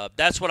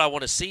 That's what I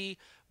want to see,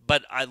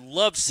 but I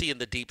love seeing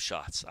the deep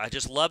shots. I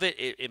just love it.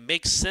 It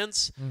makes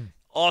sense.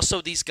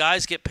 Also, these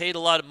guys get paid a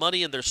lot of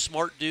money, and they're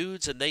smart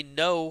dudes, and they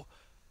know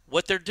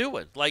what they're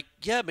doing. Like,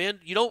 yeah, man,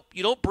 you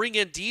don't bring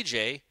in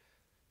DJ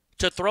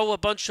to throw a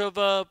bunch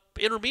of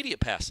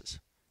intermediate passes.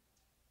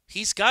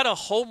 He's got a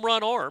home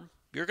run arm.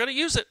 You're going to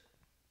use it.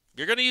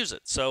 You're going to use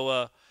it.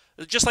 So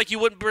just like you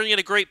wouldn't bring in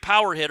a great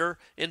power hitter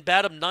and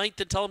bat him ninth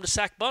and tell him to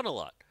sack bunt a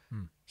lot.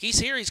 He's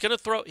here. He's going to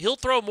throw. He'll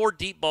throw more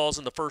deep balls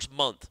in the first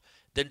month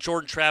than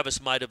Jordan Travis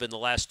might have in the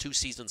last 2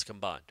 seasons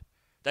combined.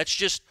 That's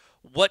just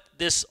what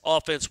this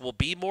offense will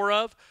be more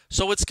of.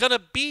 So it's going to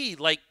be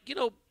like,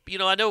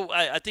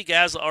 I think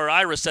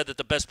Ira said that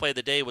the best play of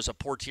the day was a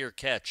Portier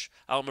catch.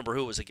 I don't remember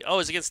who it was. Oh, it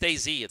was against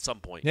AZ at some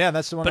point. Yeah,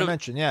 that's the one I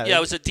mentioned. Yeah, it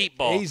was a deep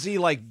ball. AZ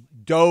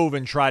dove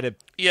and tried to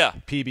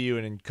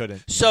PBU and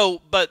couldn't.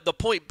 So, but the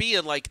point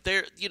being, like,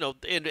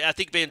 and I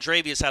think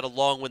Vandrevius had a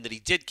long one that he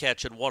did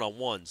catch in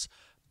one-on-ones.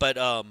 But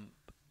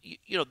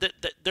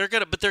they're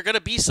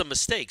gonna be some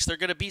mistakes. They're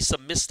gonna be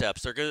some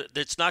missteps.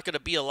 It's not gonna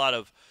be a lot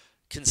of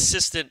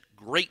consistent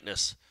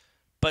greatness.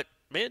 But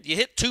man, you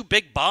hit 2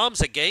 big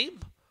bombs a game.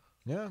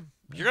 Yeah,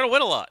 you're gonna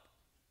win a lot.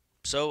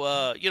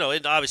 So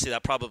and obviously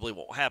that probably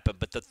won't happen.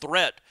 But the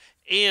threat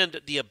and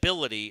the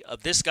ability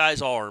of this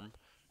guy's arm,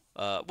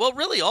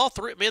 really all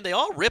three, man, they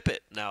all rip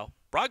it now.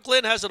 Brock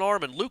Glenn has an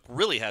arm, and Luke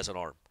really has an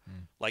arm.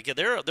 Like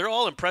they're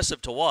all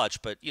impressive to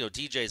watch. But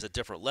DJ is a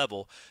different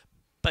level.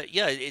 But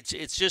yeah,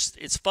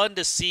 it's fun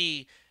to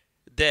see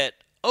that.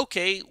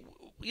 Okay,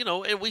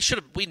 and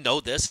we know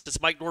this.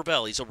 It's Mike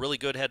Norvell. He's a really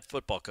good head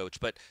football coach.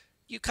 But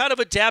you kind of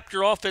adapt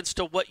your offense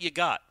to what you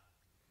got.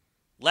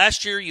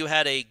 Last year you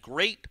had a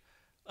great,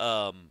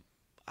 I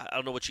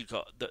don't know what you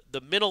call it.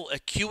 The mental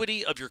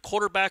acuity of your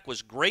quarterback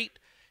was great.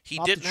 He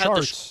didn't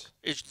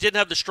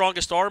have the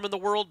strongest arm in the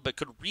world, but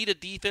could read a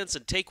defense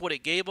and take what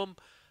it gave him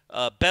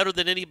better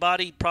than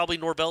anybody probably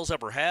Norvell's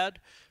ever had.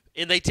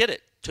 And they did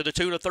it to the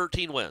tune of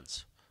 13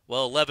 wins.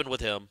 Well, 11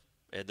 with him,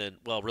 and then,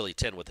 really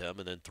 10 with him,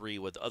 and then 3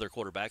 with other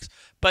quarterbacks.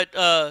 But,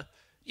 that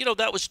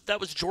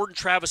was Jordan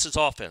Travis's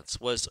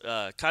offense, was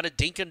kind of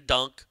dink and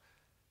dunk,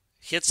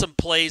 hit some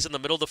plays in the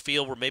middle of the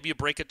field where maybe you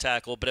break a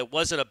tackle, but it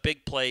wasn't a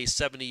big play,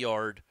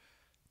 70-yard,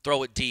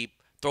 throw it deep,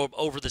 throw it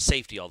over the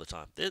safety all the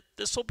time.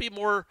 This will be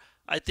more,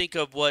 I think,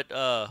 of what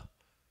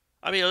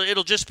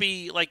it'll just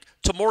be like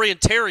Tamori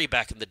and Terry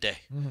back in the day.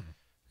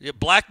 Yeah,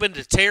 Blackman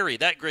to Terry,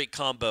 that great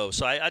combo.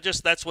 So I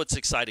just that's what's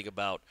exciting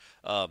about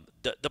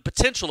the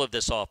potential of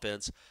this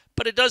offense.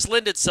 But it does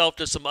lend itself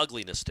to some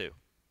ugliness too.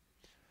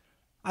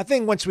 I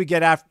think once we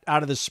get out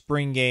of the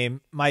spring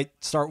game, might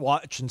start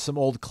watching some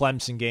old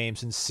Clemson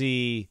games and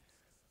see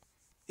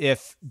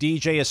if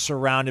DJ is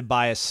surrounded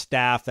by a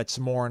staff that's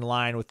more in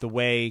line with the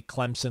way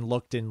Clemson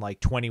looked in like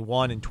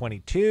 21 and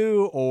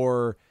 22,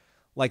 or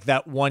like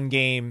that one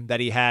game that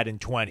he had in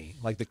 20,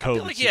 like the COVID. I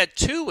feel like he had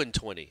 2 in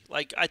 20.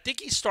 Like I think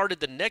he started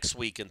the next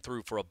week and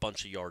threw for a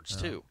bunch of yards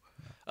too.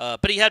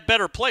 But he had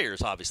better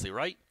players, obviously,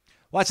 right?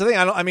 Well, that's the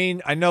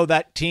thing. I know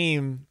that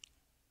team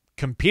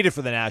competed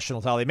for the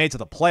national title. They made it to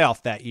the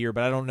playoff that year,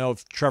 but I don't know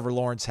if Trevor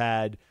Lawrence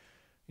had,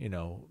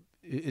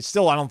 it's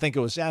still, I still think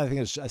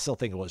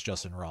it was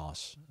Justin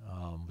Ross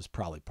was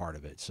probably part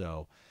of it.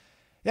 So,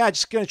 yeah,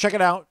 just going to check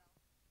it out.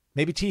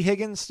 Maybe T.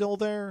 Higgins still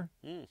there.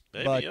 Maybe,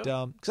 but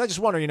because I just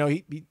wonder,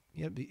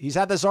 he's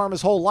had this arm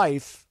his whole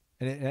life,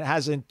 and it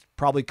hasn't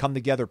probably come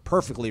together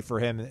perfectly for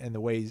him in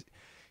the way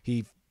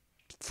he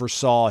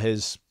foresaw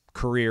his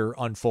career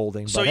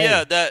unfolding. So,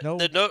 but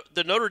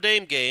the Notre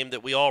Dame game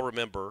that we all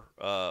remember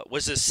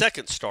was his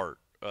second start.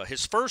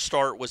 His first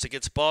start was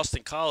against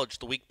Boston College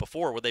the week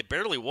before, where they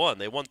barely won.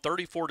 They won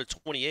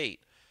 34-28,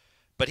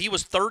 but he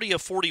was 30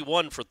 of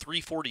 41 for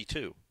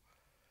 342.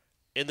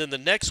 And then the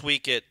next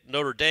week at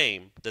Notre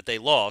Dame that they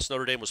lost,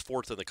 Notre Dame was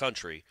 4th in the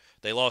country.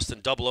 They lost in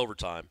double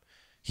overtime.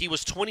 He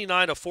was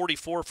 29 of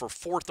 44 for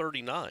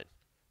 439,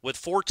 with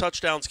 4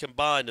 touchdowns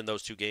combined in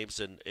those 2 games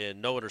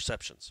and no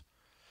interceptions.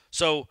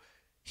 So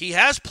he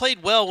has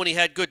played well when he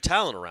had good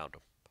talent around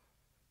him.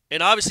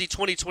 And obviously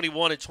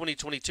 2021 and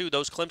 2022,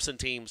 those Clemson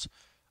teams,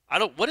 I'm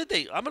going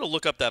to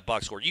look up that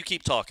box score. You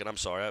keep talking. I'm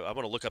sorry. I'm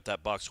going to look up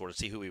that box score to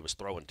see who he was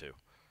throwing to.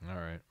 All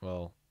right.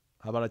 Well,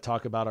 how about I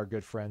talk about our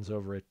good friends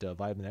over at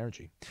Vitamin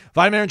Energy?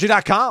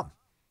 VitaminEnergy.com.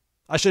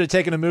 I should have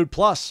taken a Mood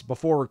Plus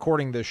before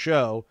recording this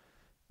show,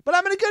 but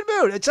I'm in a good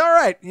mood. It's all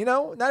right.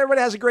 Not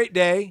everybody has a great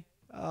day.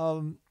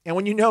 And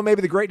when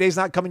maybe the great day's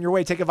not coming your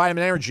way, take a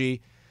Vitamin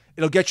Energy.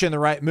 It'll get you in the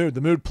right mood.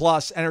 The Mood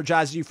Plus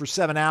energizes you for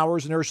 7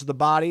 hours, nourishes the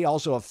body.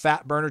 Also a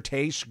fat burner,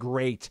 tastes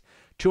great.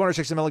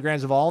 260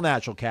 milligrams of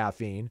all-natural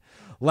caffeine.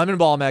 Lemon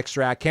balm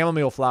extract,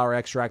 chamomile flower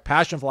extract,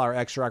 passion flower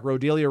extract,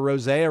 Rhodelia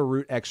rosea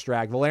root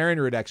extract, valerian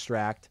root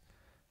extract.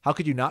 How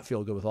could you not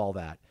feel good with all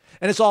that?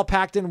 And it's all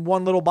packed in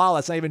one little bottle.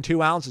 That's not even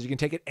 2 ounces. You can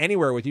take it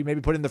anywhere with you.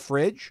 Maybe put it in the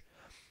fridge.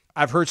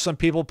 I've heard some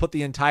people put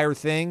the entire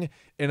thing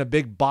in a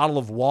big bottle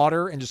of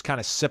water and just kind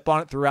of sip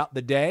on it throughout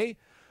the day.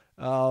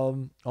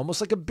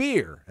 Almost like a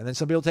beer. And then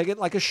some people take it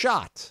like a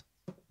shot.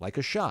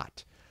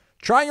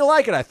 Try and you'll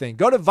like it, I think.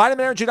 Go to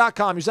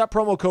vitaminenergy.com. Use that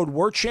promo code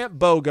WARCHANT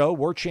BOGO,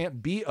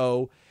 WARCHANT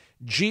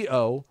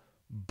BOGO.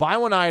 Buy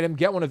one item,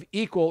 get one of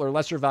equal or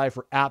lesser value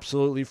for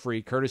absolutely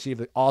free, courtesy of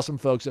the awesome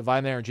folks at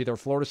Vitamin Energy. They're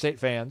Florida State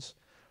fans,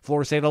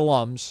 Florida State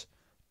alums,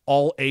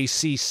 all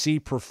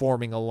ACC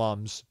performing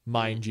alums,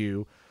 mind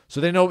you.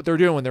 So they know what they're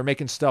doing when they're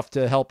making stuff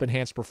to help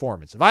enhance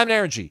performance. Vitamin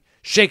Energy,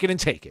 shake it and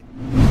take it.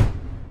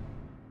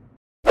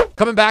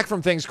 Coming back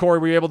from things, Corey,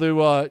 were you able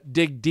to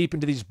dig deep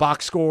into these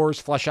box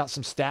scores, flesh out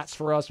some stats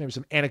for us, maybe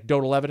some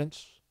anecdotal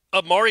evidence?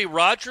 Amari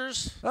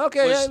Rodgers he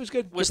was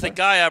good. Was the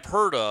guy I've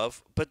heard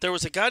of, but there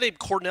was a guy named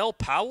Cornell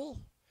Powell,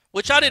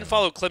 which I didn't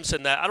follow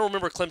Clemson that. I don't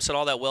remember Clemson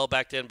all that well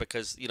back then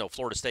because,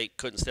 Florida State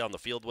couldn't stay on the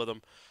field with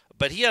him.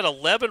 But he had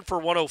 11 for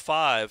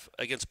 105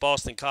 against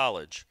Boston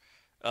College,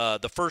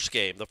 the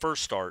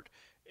first start.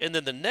 And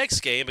then the next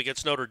game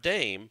against Notre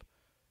Dame,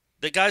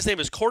 the guy's name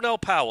is Cornell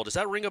Powell. Does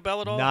that ring a bell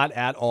at all? Not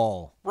at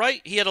all.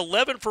 Right? He had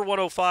 11 for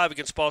 105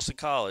 against Boston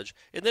College.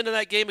 And then in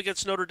that game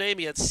against Notre Dame,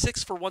 he had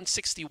 6 for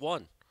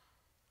 161.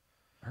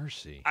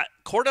 Mercy.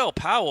 Cornell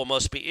Powell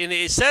must be – and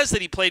it says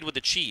that he played with the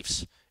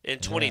Chiefs in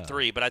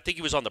 23, but I think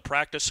he was on the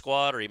practice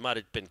squad or he might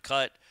have been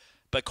cut.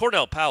 But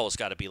Cornell Powell's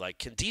got to be like,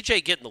 can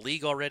DJ get in the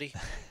league already?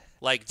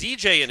 Like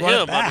DJ and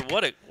him,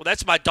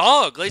 that's my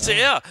dog. They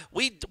say,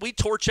 we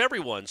torch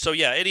everyone. So,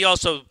 yeah, and he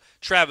also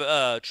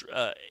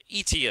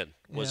Etienne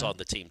was on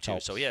the team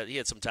too. So, yeah, he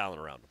had some talent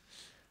around him.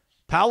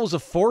 Powell's a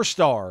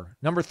 4-star,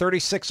 number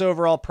 36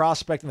 overall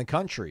prospect in the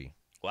country.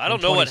 Well, I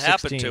don't know what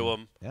happened to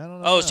him. Yeah, I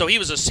don't know. So he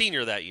was a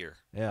senior that year.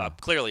 Yeah.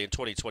 Clearly in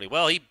 2020.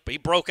 Well, he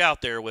broke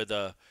out there with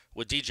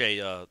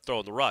DJ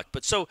throwing the rock.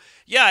 But so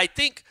yeah, I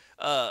think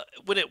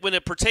when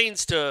it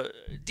pertains to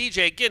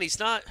DJ again, he's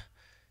not.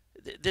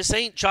 This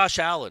ain't Josh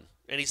Allen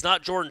and he's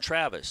not Jordan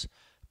Travis,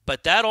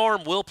 but that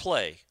arm will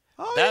play.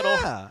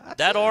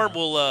 That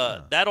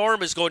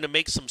arm is going to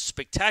make some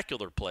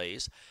spectacular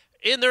plays,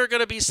 and there are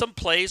going to be some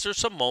plays or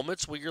some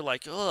moments where you're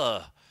like,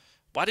 ugh.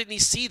 Why didn't he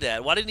see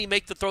that? Why didn't he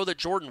make the throw that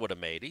Jordan would have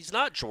made? He's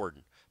not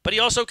Jordan. But he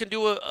also can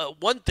do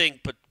one thing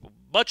but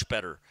much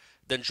better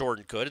than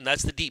Jordan could, and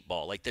that's the deep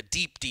ball, like the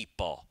deep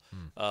ball.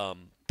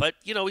 But,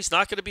 he's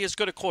not going to be as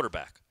good a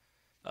quarterback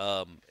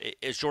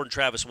as Jordan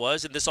Travis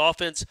was. And this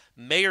offense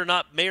may or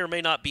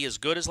may not be as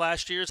good as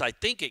last year's. I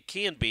think it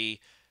can be,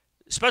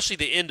 especially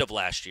the end of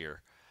last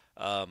year.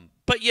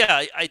 But,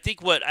 yeah, I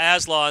think what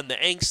Aslan, the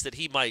angst that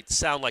he might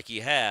sound like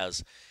he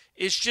has,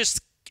 is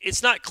just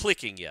it's not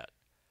clicking yet.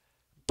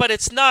 But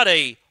it's not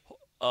a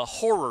a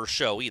horror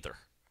show either.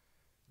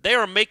 They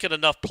are making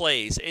enough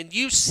plays, and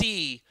you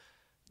see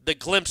the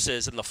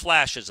glimpses and the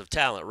flashes of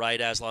talent,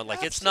 right, Aslan?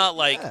 Like, it's not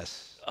like,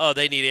 oh,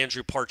 they need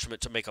Andrew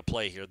Parchment to make a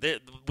play here.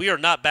 We are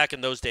not back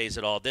in those days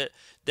at all.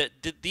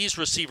 These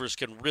receivers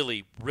can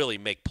really, really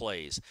make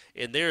plays,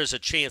 and there is a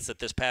chance that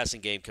this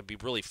passing game can be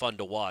really fun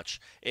to watch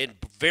and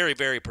very,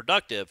 very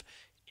productive.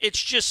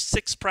 It's just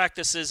 6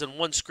 practices and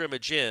 1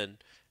 scrimmage in,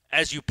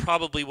 as you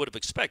probably would have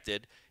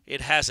expected.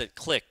 It hasn't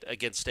clicked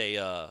against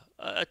a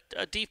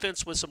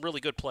defense with some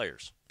really good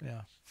players.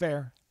 Yeah,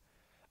 fair.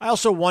 I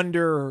also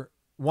wonder,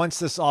 once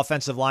this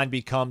offensive line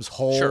becomes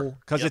whole,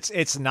 because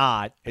it's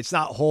not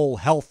whole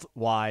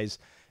health-wise,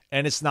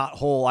 and it's not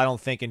whole, I don't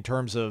think, in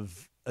terms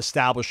of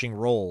establishing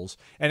roles.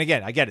 And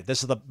again, I get it.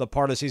 This is the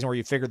part of the season where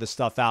you figure this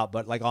stuff out.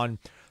 But like on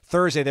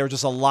Thursday, there were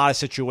just a lot of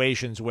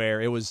situations where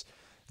it was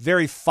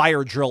very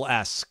fire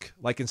drill-esque,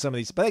 like in some of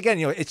these. But again,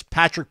 it's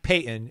Patrick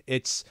Payton.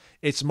 It's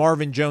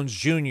Marvin Jones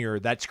Jr.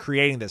 that's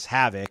creating this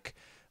havoc.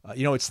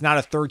 It's not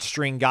a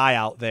third-string guy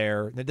out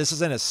there. This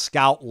isn't a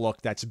scout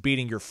look that's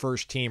beating your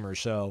first teamer.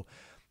 So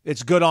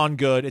it's good on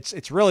good.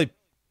 It's really,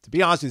 to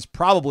be honest, it's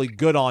probably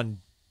good on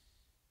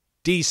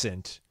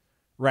decent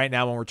right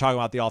now when we're talking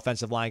about the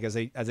offensive line as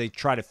they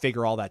try to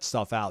figure all that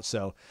stuff out.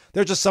 So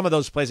there's just some of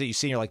those plays that you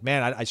see and you're like,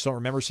 man, I just don't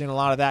remember seeing a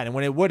lot of that. And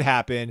when it would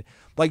happen,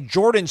 like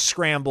Jordan's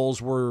scrambles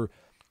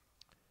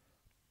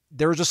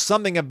there was just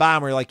something about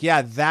them where you're like,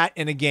 yeah, that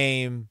in a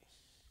game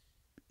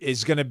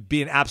is going to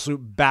be an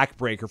absolute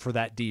backbreaker for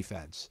that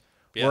defense.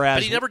 Yeah,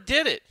 but he never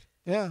did it.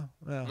 Yeah.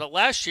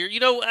 Last year,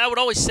 I would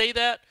always say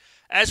that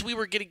as we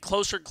were getting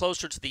closer and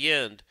closer to the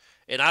end,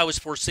 and I was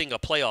foreseeing a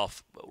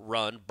playoff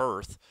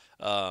berth,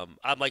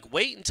 I'm like,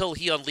 wait until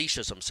he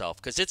unleashes himself,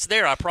 because it's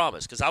there, I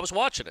promise, because I was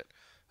watching it.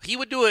 He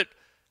would do it,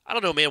 I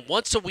don't know, man,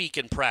 once a week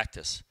in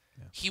practice.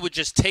 Yeah. He would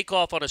just take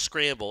off on a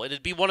scramble, and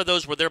it'd be one of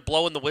those where they're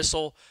blowing the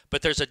whistle,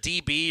 but there's a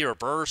DB or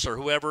Burse or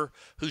whoever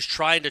who's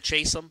trying to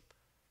chase him.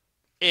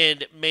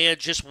 And, man,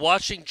 just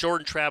watching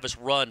Jordan Travis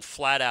run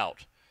flat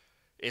out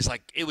is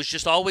like, it was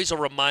just always a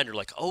reminder,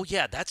 like, oh,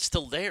 yeah, that's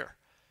still there.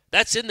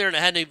 That's in there, and it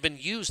hadn't even been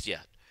used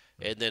yet.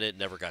 And then it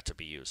never got to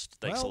be used.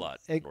 Thanks a lot,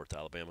 North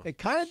Alabama. It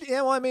kind of,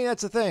 yeah. Well, I mean,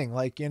 that's the thing.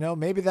 Like,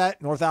 maybe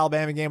that North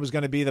Alabama game was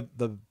going to be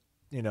the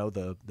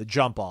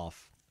jump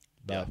off.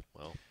 But,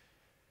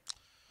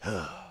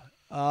 yeah.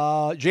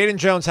 Well, Jaden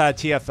Jones had a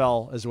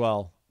TFL as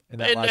well. In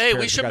that last period.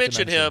 We should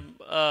mention him.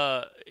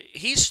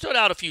 He stood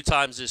out a few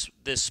times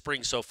this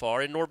spring so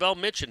far, and Norvell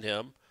mentioned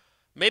him.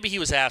 Maybe he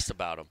was asked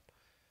about him.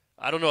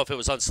 I don't know if it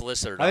was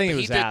unsolicited or not. I think he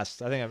was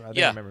asked. I think I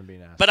remember him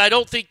being asked. But I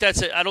don't think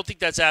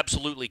that's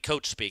absolutely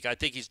coach speak. I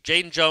think he's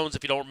Jaden Jones.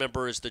 If you don't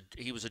remember,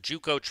 he was a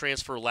JUCO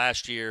transfer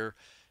last year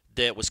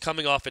that was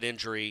coming off an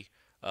injury,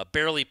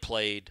 barely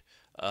played,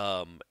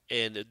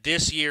 and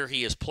this year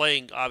he is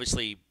playing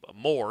obviously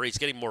more. He's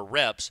getting more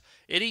reps,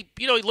 and he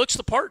looks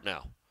the part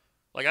now.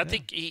 Like I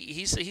think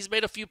he's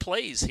made a few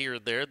plays here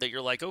and there that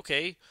you're like,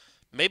 okay,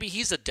 maybe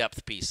he's a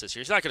depth piece this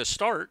year. He's not going to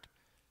start,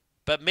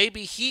 but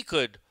maybe he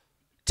could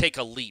take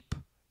a leap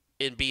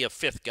and be a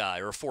 5th guy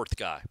or a 4th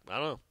guy. I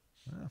don't know.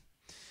 Yeah.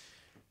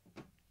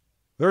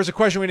 There was a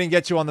question we didn't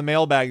get to on the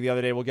mailbag the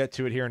other day. We'll get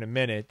to it here in a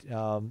minute.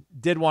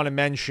 Did want to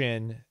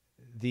mention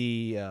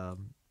the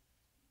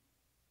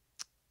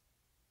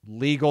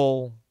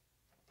legal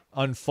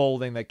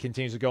unfolding that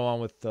continues to go on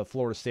with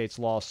Florida State's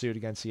lawsuit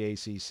against the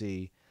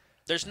ACC.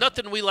 There's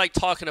nothing we like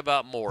talking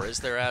about more, is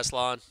there,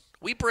 Aslan?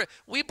 We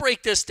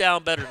break this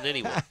down better than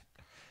anyone.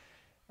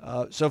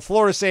 So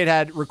Florida State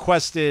had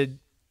requested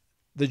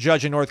the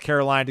judge in North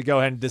Carolina to go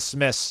ahead and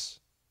dismiss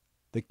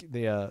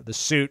the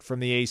suit from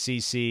the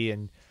ACC,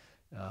 and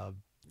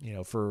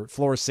for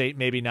Florida State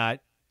maybe not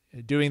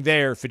doing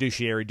their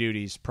fiduciary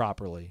duties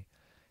properly.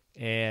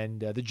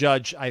 And the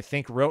judge, I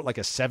think, wrote like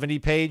a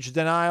 70-page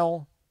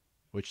denial,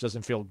 which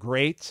doesn't feel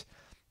great.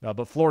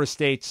 But Florida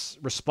State's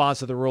response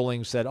to the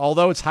ruling said,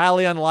 although it's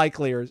highly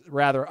unlikely, or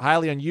rather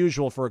highly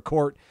unusual for a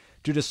court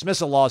to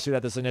dismiss a lawsuit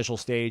at this initial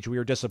stage, we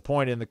are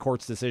disappointed in the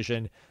court's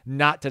decision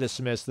not to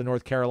dismiss the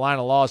North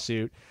Carolina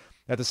lawsuit.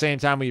 At the same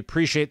time, we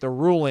appreciate the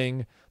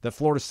ruling that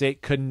Florida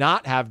State could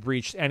not have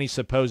breached any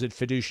supposed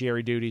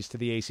fiduciary duties to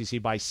the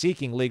ACC by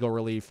seeking legal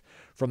relief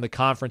from the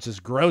conference's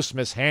gross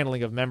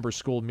mishandling of member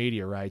school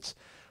media rights.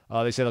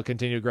 They say they'll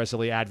continue to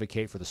aggressively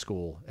advocate for the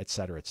school, et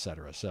cetera, et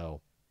cetera.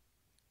 So,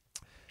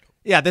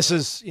 yeah,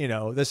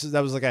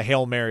 that was like a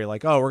Hail Mary,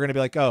 like, oh, we're going to be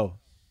like, oh,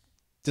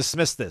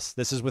 dismiss this.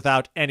 This is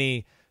without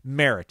any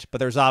merit, but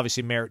there's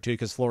obviously merit to it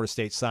because Florida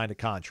State signed a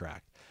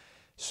contract.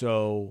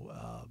 So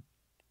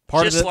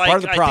part of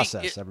the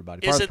process,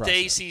 everybody. Isn't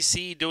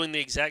the ACC doing the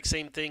exact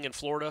same thing in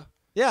Florida?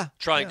 Yeah,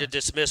 trying to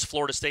dismiss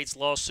Florida State's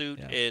lawsuit,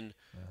 and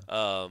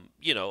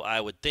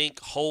I would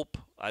hope.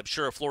 I'm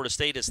sure Florida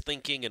State is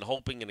thinking and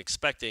hoping and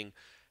expecting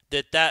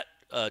that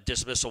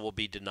dismissal will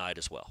be denied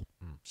as well.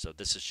 So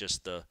this is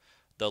just the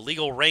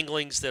legal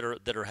wranglings that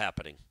are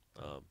happening.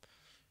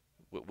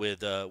 With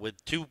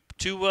two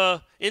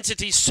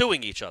entities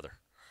suing each other.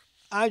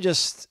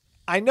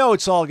 I know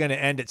it's all going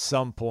to end at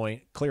some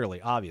point,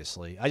 clearly,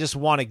 obviously. I just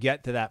want to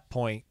get to that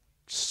point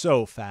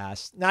so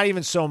fast. Not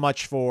even so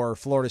much for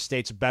Florida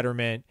State's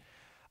betterment.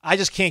 I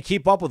just can't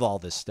keep up with all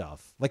this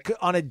stuff. Like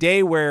on a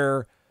day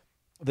where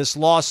this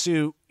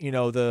lawsuit,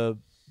 the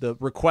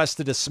request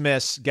to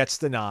dismiss gets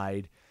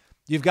denied,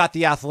 you've got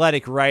The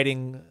Athletic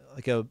writing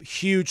like a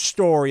huge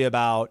story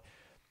about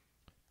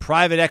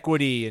private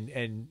equity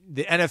and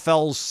the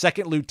NFL's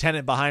second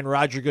lieutenant behind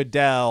Roger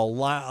Goodell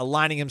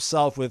aligning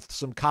himself with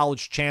some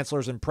college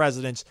chancellors and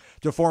presidents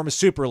to form a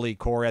super league,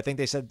 Corey. I think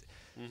they said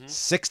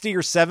 60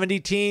 or 70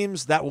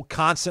 teams that will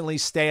constantly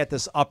stay at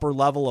this upper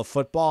level of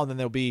football, and then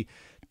there'll be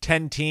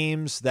 10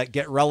 teams that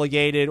get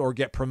relegated or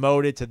get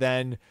promoted to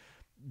then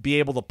be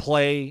able to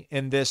play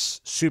in this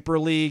super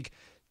league.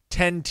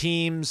 10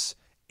 teams,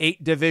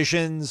 8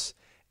 divisions,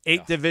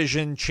 8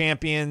 division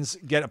champions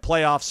get a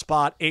playoff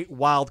spot, 8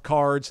 wild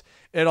cards.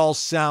 It all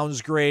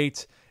sounds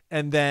great.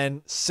 And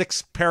then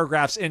 6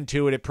 paragraphs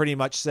into it, it pretty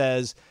much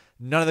says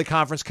none of the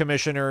conference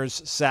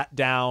commissioners sat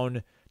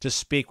down to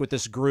speak with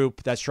this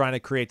group that's trying to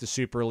create the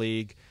Super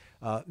League.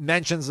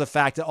 Mentions the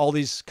fact that all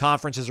these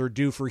conferences are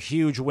due for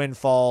huge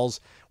windfalls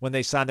when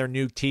they sign their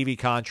new TV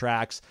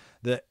contracts.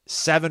 The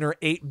 $7 or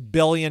 $8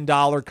 billion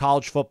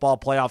college football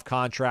playoff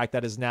contract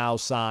that is now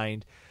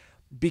signed,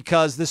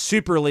 because the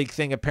Super League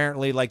thing,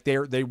 apparently, like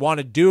they want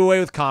to do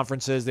away with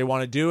conferences. They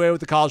want to do away with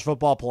the college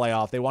football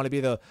playoff. They want to be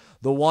the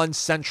one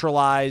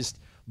centralized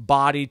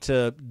body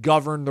to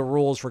govern the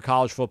rules for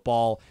college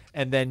football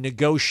and then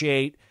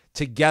negotiate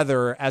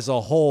together as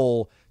a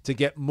whole to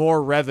get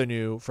more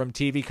revenue from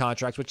TV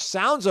contracts, which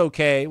sounds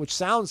okay, which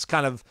sounds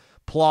kind of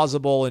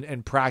plausible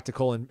and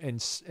practical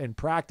in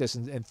practice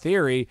and in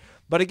theory.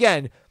 But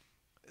again,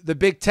 the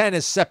Big Ten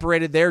has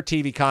separated their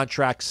TV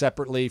contracts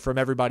separately from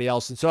everybody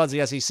else, and so has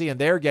the SEC, and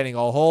they're getting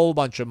a whole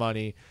bunch of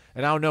money.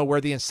 And I don't know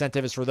where the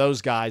incentive is for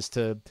those guys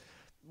to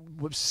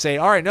say,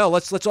 all right, no,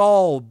 let's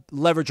all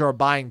leverage our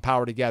buying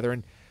power together.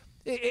 And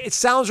it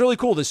sounds really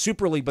cool, the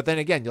Super League, but then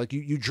again, like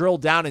you drill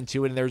down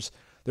into it, and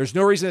there's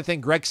no reason to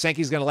think Greg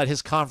Sankey's going to let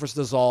his conference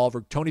dissolve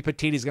or Tony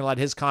Petitti's going to let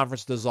his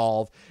conference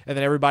dissolve, and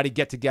then everybody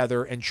get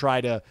together and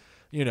try to,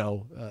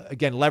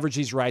 again, leverage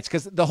these rights.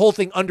 Because the whole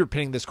thing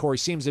underpinning this, Corey,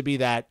 seems to be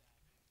that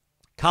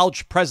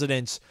college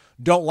presidents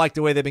don't like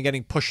the way they've been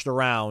getting pushed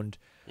around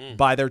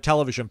by their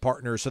television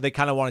partners, so they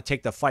kind of want to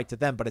take the fight to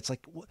them. But it's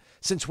like,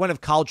 since when have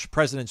college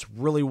presidents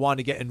really wanted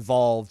to get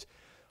involved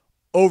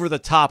over the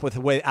top with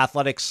the way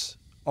athletics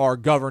are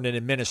governed and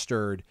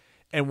administered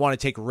and want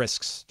to take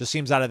risks? Just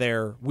seems out of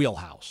their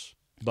wheelhouse.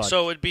 But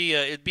so it'd be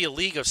a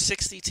league of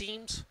 60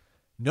 teams?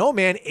 No,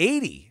 man,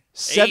 80.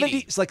 70,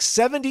 it's like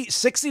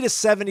 60 to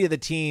 70 of the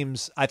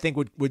teams, I think,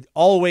 would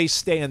always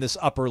stay in this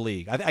upper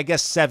league. I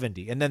guess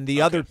 70. And then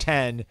the other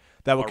 10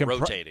 that would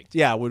rotating.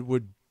 Yeah,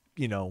 would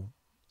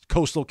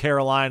Coastal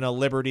Carolina,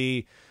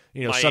 Liberty,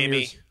 Miami. some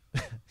years.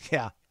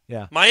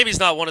 Yeah. Miami's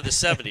not one of the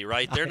 70,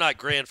 right? They're not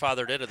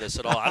grandfathered into this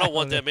at all. I don't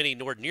want them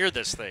anywhere near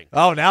this thing.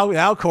 Oh,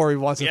 now Corey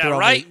wants to throw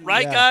right,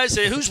 guys?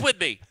 Who's with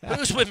me?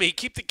 Who's with me?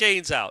 Keep the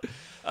Canes out.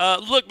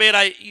 Look,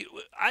 man,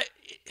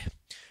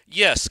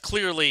 yes,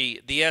 clearly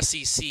the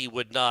SEC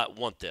would not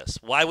want this.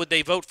 Why would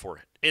they vote for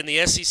it? And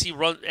the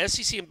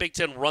SEC and Big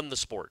Ten run the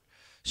sport.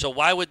 So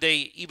why would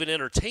they even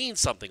entertain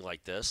something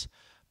like this?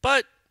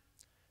 But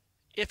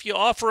if you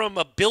offer them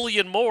 $1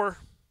 billion more,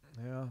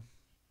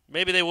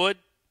 maybe they would.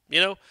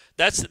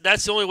 That's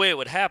the only way it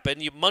would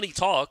happen. Money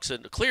talks,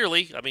 and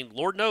clearly, I mean,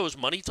 Lord knows,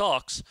 money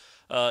talks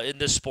in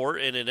this sport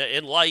and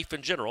in life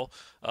in general.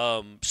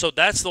 So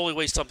that's the only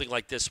way something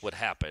like this would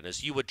happen.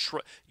 Is you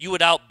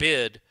would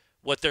outbid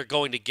what they're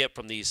going to get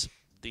from these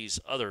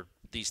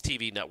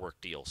TV network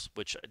deals,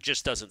 which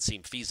just doesn't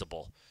seem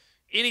feasible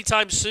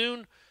anytime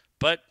soon.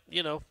 But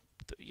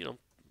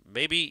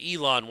maybe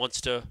Elon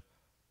wants to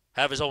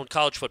have his own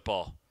college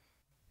football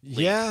league.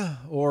 Yeah,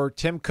 or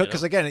Tim Cook,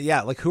 because again,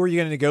 like who are you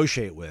going to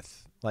negotiate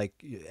with? Like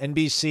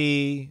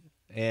NBC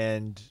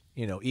and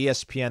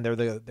ESPN,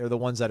 they're the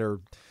ones that are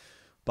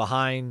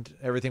behind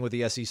everything with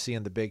the SEC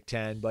and the Big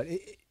Ten. But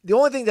the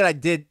only thing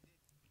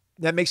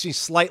that makes me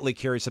slightly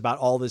curious about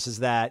all this is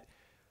that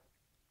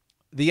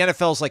the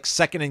NFL's like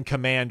second in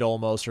command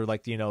almost, or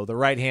like the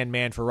right-hand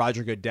man for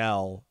Roger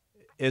Goodell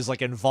is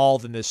like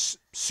involved in this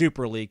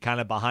Super League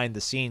kind of behind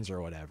the scenes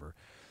or whatever.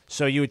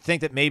 So you would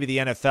think that maybe the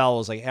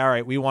NFL is like, all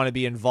right, we want to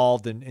be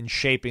involved in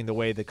shaping the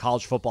way the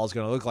college football is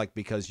going to look like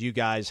because you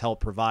guys help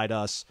provide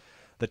us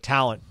the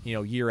talent,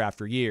 year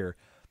after year.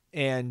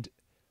 And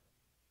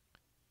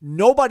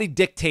nobody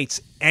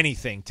dictates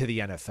anything to the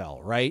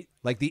NFL, right?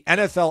 Like the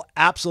NFL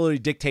absolutely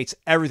dictates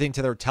everything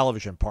to their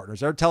television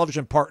partners. Their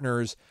television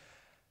partners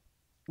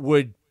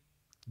would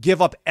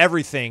give up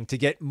everything to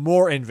get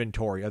more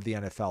inventory of the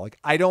NFL. Like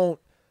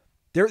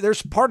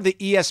there's part of the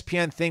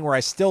ESPN thing where I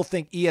still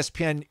think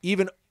ESPN,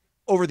 even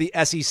over the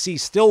SEC,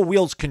 still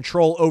wields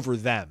control over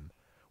them,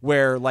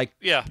 where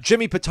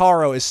Jimmy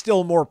Pitaro is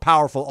still more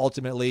powerful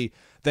ultimately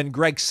than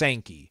Greg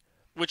Sankey.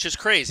 Which is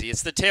crazy.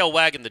 It's the tail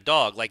wagging the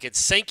dog. Like, it's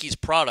Sankey's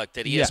product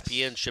that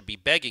ESPN should be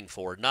begging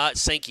for, not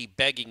Sankey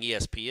begging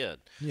ESPN.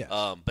 Yes.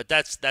 But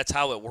that's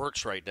how it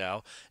works right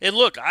now. And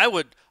look, I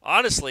would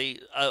honestly,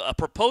 a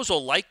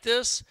proposal like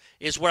this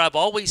is where I've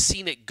always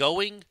seen it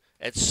going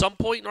at some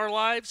point in our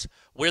lives,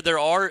 where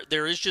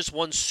there is just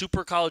one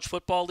super college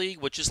football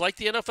league, which is like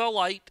the NFL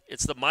light.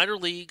 It's the minor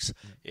leagues.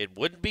 It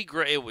wouldn't be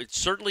great. It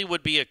certainly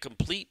would be a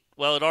complete.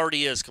 Well, it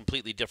already is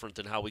completely different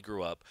than how we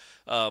grew up.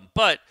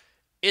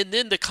 And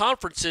then the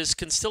conferences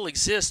can still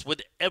exist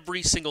with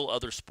every single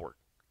other sport.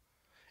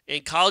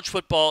 And college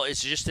football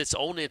is just its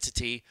own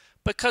entity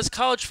because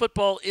college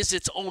football is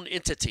its own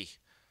entity.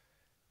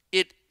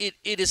 It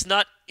is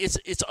not.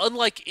 It's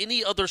unlike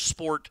any other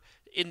sport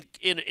in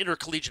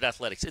intercollegiate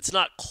athletics. It's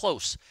not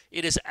close.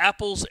 It is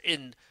apples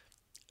and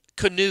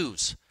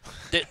canoes.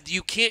 That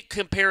you can't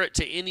compare it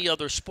to any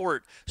other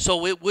sport.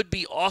 So it would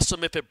be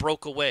awesome if it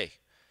broke away,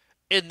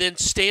 and then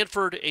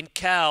Stanford and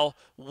Cal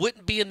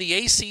wouldn't be in the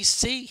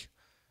ACC.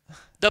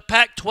 The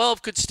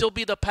Pac-12 could still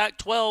be the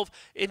Pac-12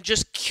 and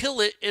just kill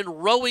it in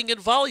rowing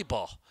and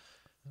volleyball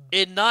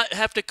and not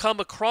have to come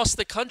across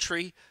the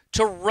country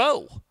to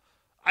row.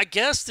 I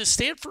guess the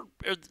Stanford,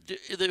 who are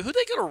they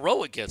going to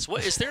row against?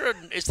 What is there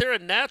a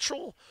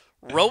natural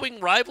rowing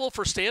rival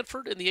for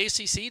Stanford in the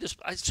ACC?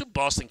 I assume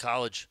Boston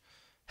College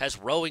has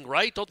rowing,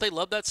 right? Don't they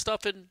love that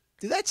stuff in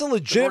That's a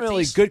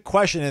legitimately good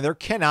question, and there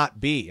cannot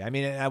be. I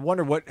mean, I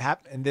wonder what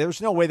happened. And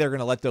there's no way they're going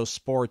to let those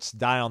sports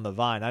die on the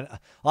vine. I'll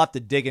have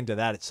to dig into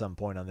that at some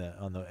point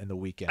in the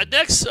weekend.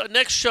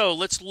 Next show,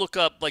 let's look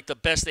up like the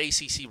best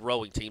ACC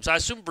rowing teams. I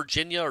assume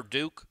Virginia or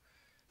Duke.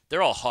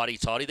 They're all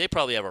hotty-totty. They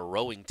probably have a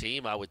rowing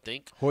team, I would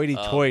think.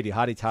 Hoity-toity,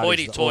 hotty-totty.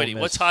 Hoity-toity.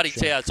 What's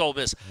hotty-totty? Yeah, it's Ole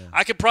Miss. Yeah.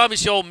 I can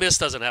promise you Ole Miss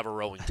doesn't have a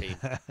rowing team.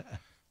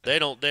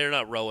 They're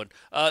not rowing.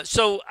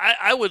 So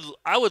I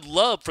would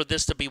love for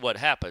this to be what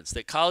happens,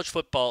 that college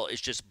football is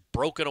just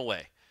broken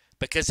away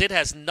because it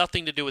has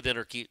nothing to do with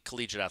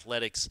intercollegiate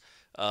athletics.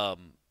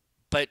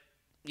 But,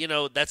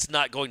 that's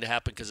not going to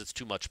happen because it's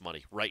too much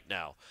money right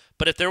now.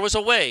 But if there was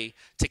a way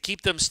to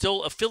keep them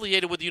still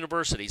affiliated with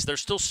universities, they're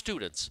still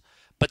students,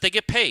 but they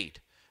get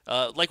paid,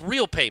 like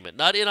real payment,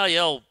 not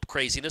NIL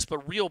craziness,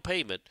 but real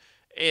payment.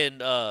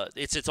 And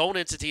it's its own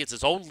entity. It's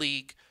its own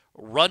league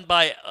run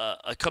by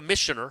a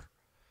commissioner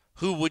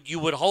who you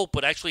would hope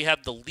would actually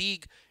have the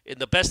league in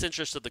the best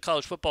interest of the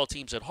college football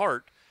teams at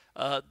heart,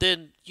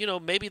 then,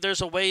 maybe there's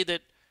a way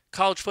that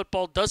college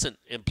football doesn't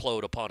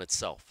implode upon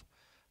itself.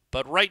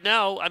 But right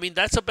now, I mean,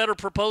 that's a better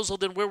proposal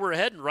than where we're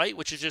heading, right,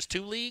 which is just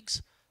 2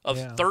 leagues of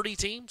 30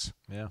 teams.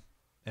 Yeah.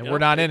 And we're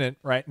not in it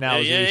right now.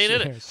 Ain't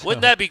in it. So.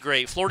 Wouldn't that be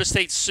great? Florida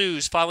State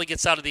sues, finally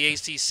gets out of the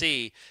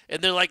ACC,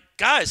 and they're like,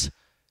 guys,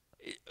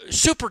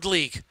 Super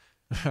League.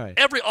 Right.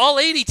 All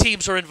 80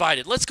 teams are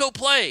invited. Let's go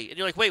play. And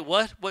you're like, wait,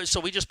 what?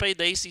 So we just paid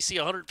the ACC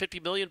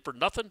 $150 million for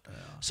nothing? Yeah.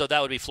 So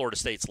that would be Florida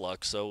State's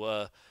luck.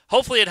 So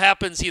hopefully it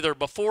happens either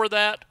before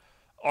that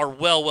or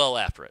well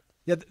after it.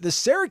 Yeah, the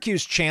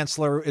Syracuse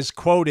chancellor is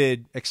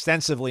quoted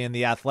extensively in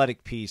the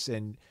Athletic piece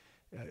and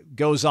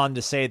goes on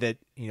to say that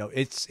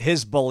it's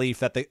his belief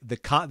that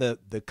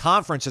the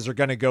conferences are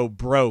going to go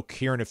broke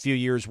here in a few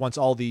years once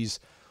all these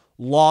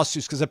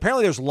lawsuits, because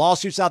apparently there's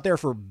lawsuits out there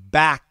for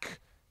back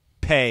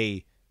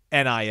pay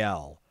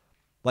NIL,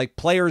 like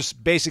players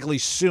basically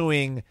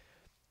suing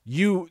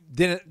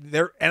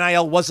their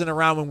NIL wasn't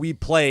around when we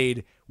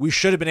played. We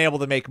should have been able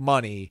to make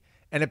money.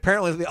 And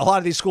apparently a lot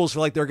of these schools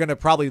feel like they're going to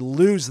probably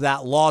lose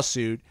that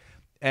lawsuit,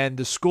 and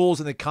the schools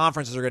and the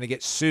conferences are going to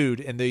get sued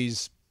in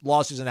these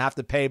lawsuits and have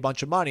to pay a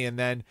bunch of money. And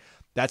then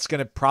that's going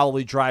to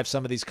probably drive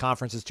some of these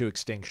conferences to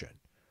extinction.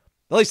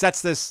 At least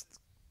that's this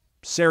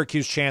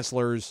Syracuse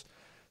chancellor's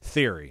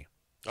theory.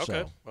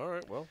 Okay. All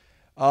right. Well,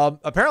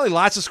 apparently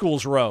lots of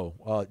schools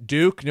row.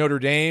 Duke, Notre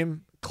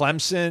Dame,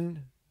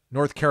 Clemson,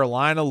 North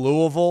Carolina,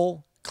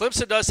 Louisville.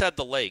 Clemson does have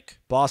the lake.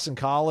 Boston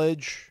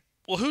College.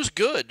 Well, who's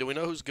good? Do we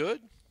know who's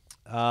good?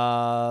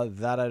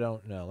 That I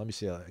don't know. Let me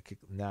see.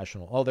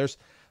 National. Oh, there's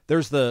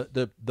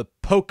the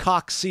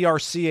Pocock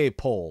CRCA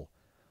poll.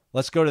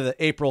 Let's go to the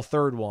April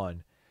 3rd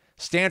one.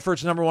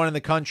 Stanford's #1 in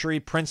the country.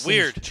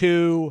 Princeton's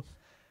 2.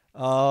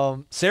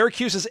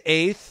 Syracuse is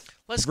 8th.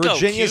 Let's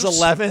Virginia's go,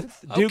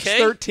 11th. Duke's okay.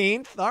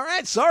 13th. All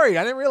right. Sorry.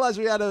 I didn't realize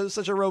we had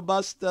such a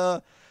robust.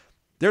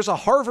 There's a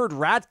Harvard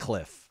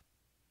Radcliffe.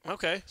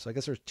 Okay. So I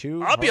guess there's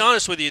 2. I'll be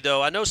honest with you,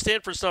 though. I know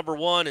Stanford's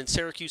 #1 and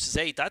Syracuse is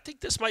 8th. I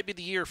think this might be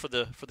the year for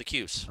the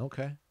Cuse.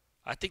 Okay.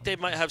 I think they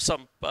might have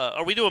some.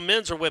 Are we doing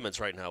men's or women's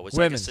right now?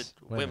 Women's.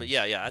 Women.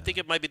 Yeah. I think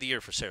it might be the year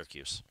for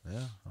Syracuse. Yeah.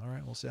 All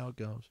right. We'll see how it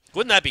goes.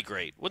 Wouldn't that be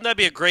great? Wouldn't that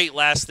be a great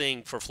last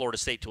thing for Florida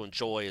State to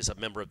enjoy as a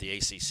member of the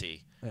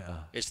ACC?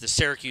 Yeah. It's the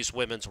Syracuse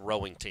women's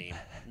rowing team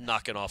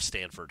knocking off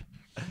Stanford.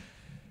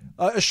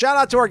 A shout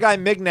out to our guy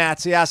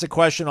Mignats. He asked a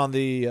question on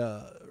the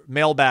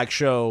mailbag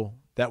show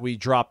that we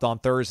dropped on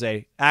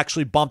Thursday.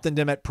 Actually bumped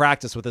into him at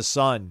practice with his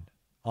son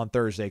on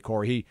Thursday,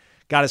 Corey. He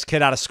got his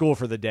kid out of school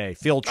for the day.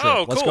 Field trip.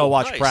 Oh, Let's cool. go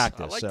watch Nice.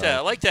 practice. I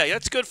like that.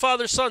 That's good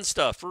father-son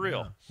stuff, for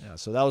real. Yeah,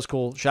 so that was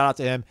cool. Shout out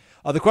to him.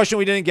 The question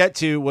we didn't get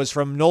to was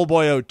from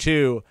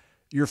Nullboy02.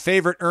 your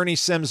favorite Ernie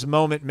Sims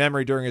moment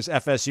memory during his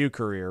FSU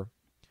career.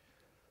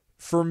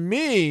 For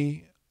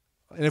me,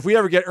 and if we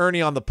ever get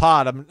Ernie on the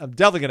pod, I'm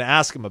definitely going to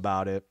ask him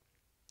about it,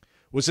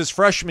 was his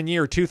freshman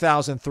year,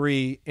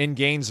 2003, in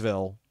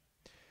Gainesville.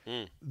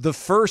 The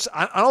first,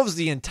 I don't know if it was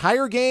the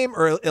entire game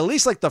or at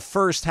least like the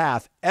first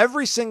half,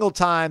 every single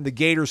time the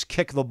Gators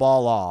kick the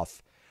ball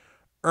off,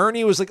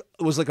 Ernie was a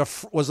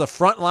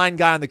frontline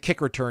guy on the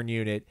kick return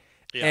unit,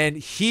 and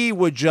he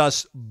would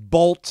just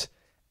bolt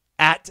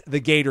at the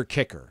Gator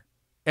kicker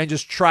and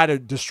just try to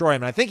destroy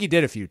him. And I think he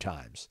did a few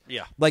times.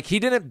 Yeah. Like, he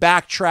didn't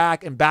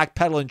backtrack and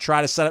backpedal and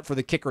try to set up for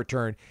the kick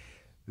return.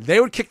 They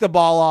would kick the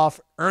ball off.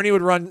 Ernie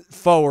would run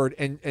forward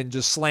and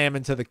just slam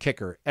into the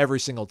kicker every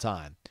single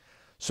time.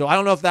 So I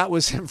don't know if that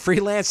was him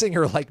freelancing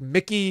or like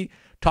Mickey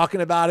talking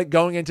about it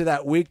going into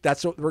that week.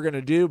 That's what we're going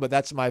to do, but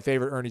that's my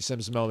favorite Ernie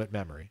Sims moment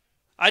memory.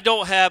 I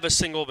don't have a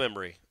single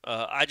memory.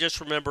 I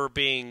just remember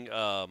being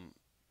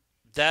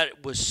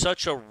that was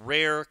such a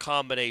rare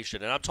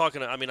combination. And I'm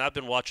talking, I mean, I've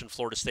been watching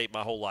Florida State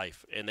my whole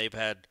life, and they've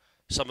had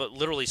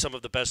literally some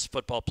of the best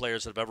football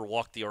players that have ever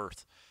walked the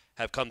earth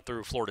have come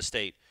through Florida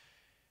State.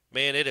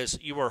 Man,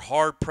 you are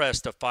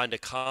hard-pressed to find a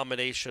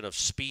combination of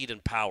speed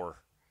and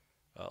power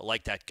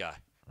like that guy.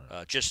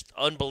 Just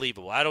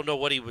unbelievable. I don't know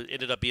what he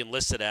ended up being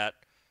listed at.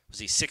 Was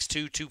he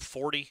 6'2",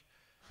 240?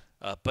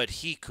 But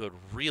he could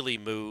really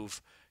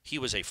move. He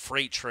was a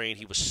freight train.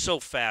 He was so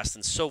fast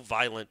and so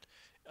violent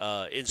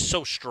and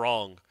so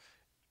strong.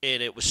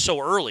 And it was so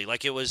early.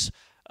 Like, it was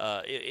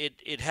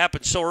it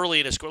happened so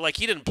early in his career. Like,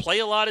 he didn't play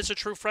a lot as a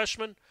true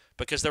freshman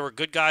because there were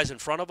good guys in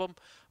front of him.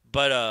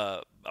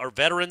 But our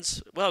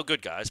veterans, well,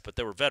 good guys, but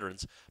they were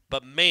veterans.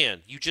 But,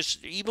 man,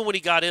 even when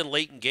he got in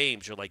late in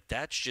games, you're like,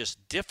 that's just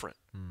different.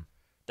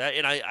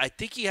 And I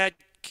think he had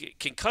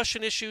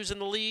concussion issues in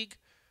the league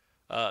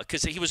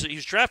because he was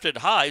drafted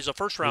high. He was a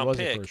first-round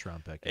pick.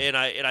 Yeah. And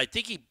I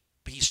think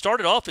he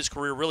started off his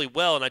career really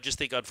well, and I just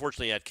think,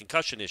 unfortunately, he had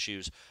concussion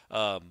issues.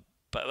 But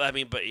I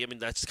mean,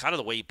 that's kind of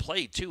the way he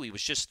played, too. He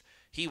was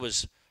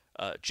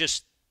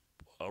just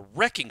a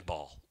wrecking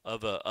ball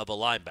of a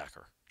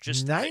linebacker.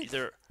 Just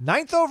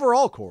ninth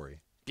overall,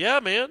 Corey. Yeah,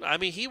 man. I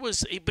mean,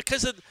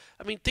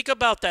 think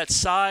about that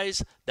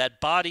size,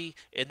 that body,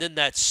 and then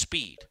that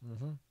speed.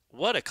 Mm-hmm.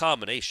 What a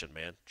combination,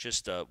 man.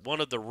 Just one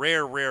of the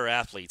rare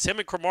athletes. Him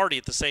and Cromartie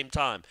at the same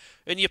time.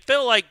 And you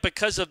feel like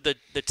because of the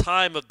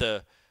time of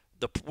the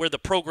where the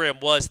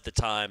program was at the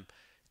time,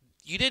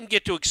 you didn't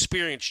get to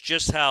experience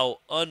just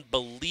how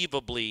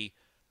unbelievably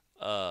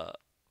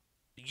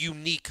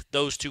unique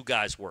those two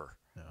guys were.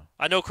 Yeah.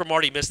 I know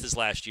Cromartie missed his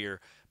last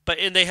year,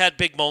 and they had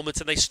big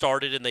moments and they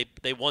started and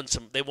they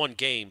won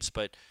games.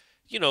 But,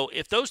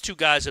 if those two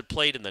guys had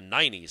played in the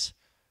 90s,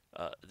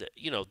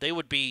 they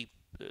would be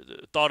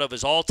thought of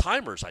as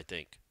all-timers, I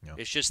think. Yeah.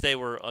 It's just they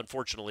were,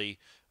 unfortunately,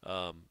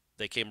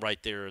 they came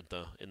right there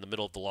in the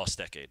middle of the lost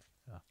decade.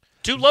 Yeah.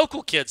 Two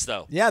local kids,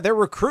 though. Yeah, their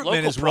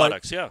recruitment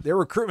Their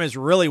recruitment is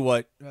really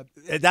what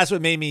that's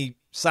what made me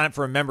sign up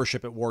for a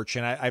membership at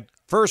Warchant. I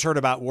first heard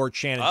about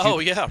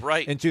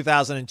Warchant in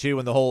 2002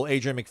 when the whole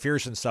Adrian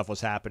McPherson stuff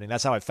was happening.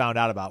 That's how I found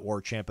out about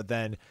Warchant. But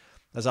then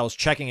as I was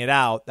checking it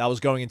out, that was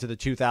going into the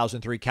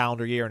 2003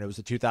 calendar year, and it was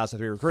the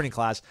 2003 recruiting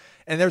class.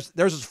 And there's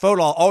this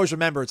photo I'll always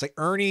remember. It's like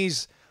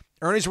Ernie's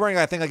wearing,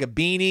 I think, like a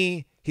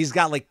beanie. He's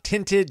got like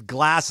tinted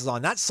glasses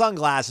on, not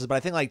sunglasses, but I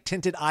think like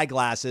tinted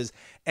eyeglasses.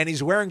 And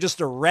he's wearing just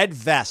a red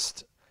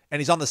vest, and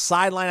he's on the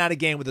sideline out of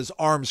game with his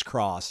arms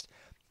crossed.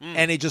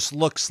 And he just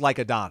looks like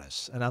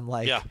Adonis. And I'm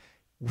like,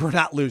 we're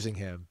not losing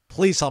him.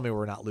 Please tell me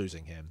we're not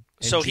losing him.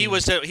 So he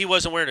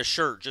wasn't wearing a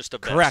shirt, just a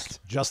vest. Correct,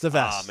 just a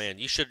vest. Ah, man,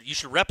 you should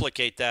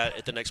replicate that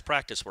at the next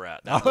practice we're at.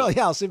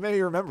 I'll see if maybe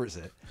he remembers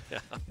it. Yeah.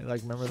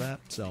 Like, remember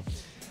that? So,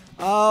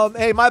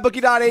 hey,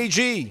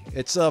 mybookie.ag.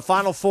 It's a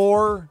Final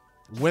Four,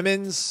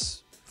 women's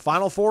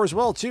Final Four as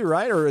well, too,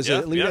 right? Or is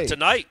it Elite Eight?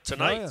 Tonight.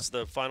 It's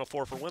the Final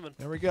Four for women.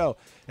 There we go.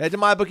 Head to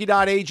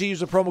mybookie.ag.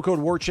 Use the promo code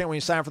WARCHANT when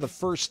you sign up for the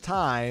first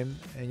time,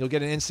 and you'll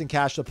get an instant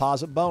cash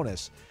deposit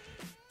bonus.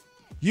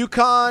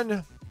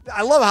 UConn.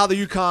 I love how the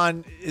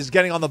UConn is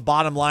getting on the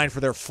bottom line for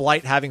their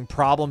flight having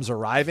problems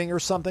arriving or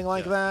something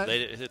like that.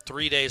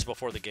 3 days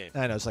before the game.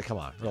 I know. It's like, come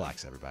on.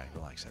 Relax, everybody.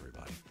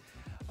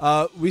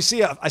 I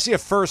see a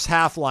first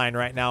half line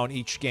right now in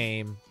each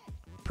game.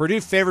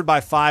 Purdue favored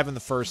by 5 in the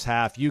first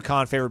half.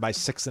 UConn favored by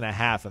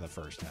 6.5 in the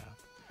first half.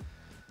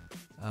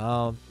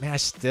 Man,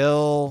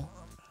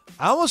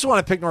 I almost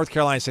want to pick North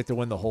Carolina State to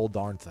win the whole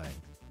darn thing.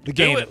 The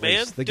game at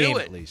least. The game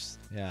at least.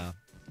 Yeah.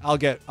 I'll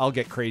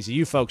get crazy.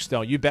 You folks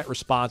don't. You bet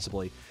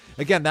responsibly.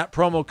 Again, that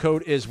promo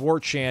code is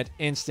WARCHANT,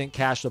 instant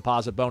cash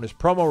deposit bonus.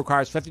 Promo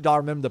requires $50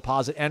 minimum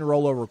deposit and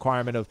rollover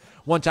requirement of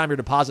one-time your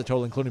deposit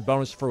total, including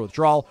bonus for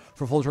withdrawal.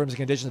 For full terms and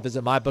conditions,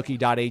 visit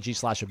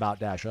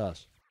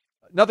mybookie.ag/about-us.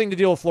 Nothing to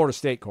deal with Florida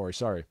State, Corey.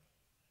 Sorry.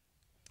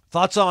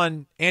 Thoughts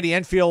on Andy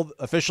Enfield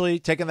officially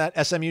taking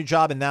that SMU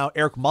job and now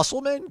Eric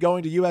Musselman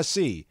going to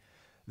USC?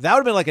 That would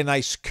have been like a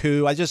nice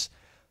coup.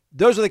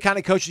 Those are the kind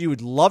of coaches you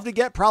would love to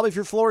get, probably if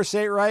you're Florida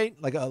State, right?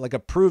 Like a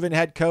proven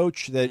head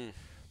coach that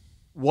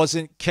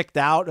wasn't kicked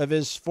out of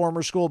his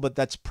former school, but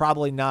that's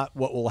probably not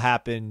what will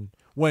happen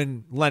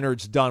when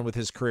Leonard's done with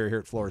his career here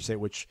at Florida State,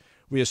 which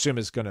we assume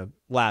is going to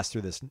last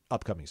through this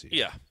upcoming season.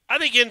 Yeah, I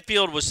think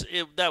infield was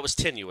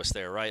tenuous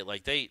there, right?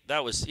 Like he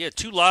had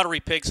 2 lottery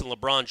picks and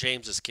LeBron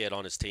James's kid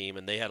on his team,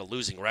 and they had a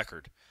losing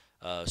record.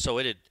 So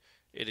it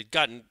had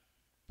gotten,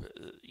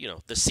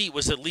 the seat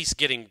was at least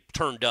getting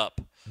turned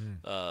up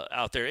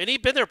out there, and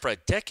he'd been there for a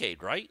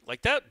decade, right?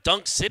 Like that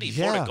Dunk City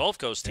Florida Gulf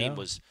Coast team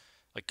was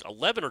like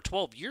 11 or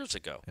 12 years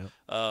ago.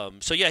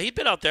 Yeah. He'd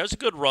been out there. It was a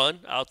good run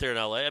out there in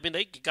L.A. I mean,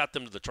 they got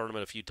them to the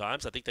tournament a few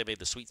times. I think they made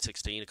the Sweet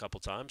 16 a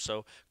couple times.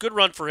 So good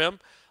run for him.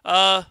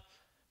 I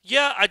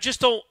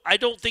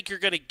don't think you're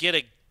going to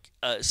get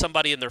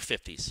somebody in their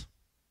 50s.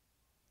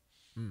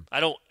 I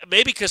don't.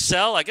 Maybe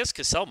Cassell. I guess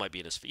Cassell might be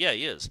in his. Yeah,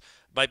 he is.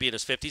 Might be in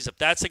his 50s. If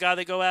that's the guy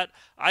they go at,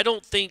 I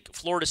don't think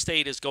Florida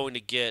State is going to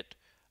get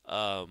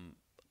a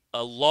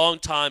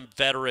longtime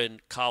veteran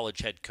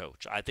college head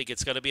coach. I think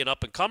it's going to be an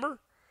up-and-comer,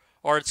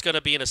 or it's going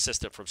to be an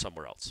assistant from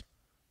somewhere else.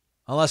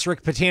 Unless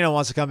Rick Pitino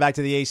wants to come back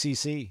to the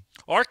ACC.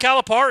 Or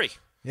Calipari.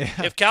 Yeah.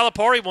 If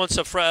Calipari wants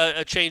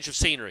a change of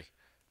scenery.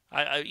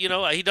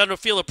 He doesn't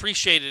feel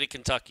appreciated at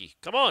Kentucky.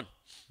 Come on.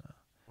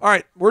 All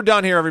right, we're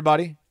done here,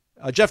 everybody.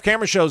 Jeff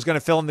Cameron Show is going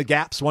to fill in the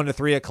gaps 1 to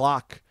 3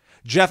 o'clock.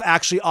 Jeff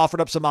actually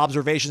offered up some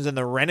observations in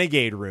the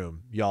Renegade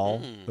Room,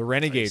 y'all. The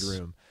Renegade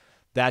Room.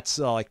 That's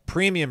like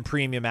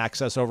premium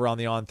access over on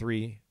the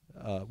On3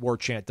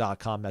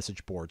 warchant.com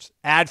message boards.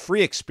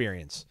 Ad-free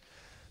experience.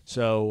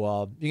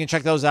 So you can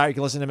check those out. You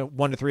can listen to them at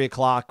 1 to 3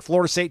 o'clock.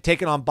 Florida State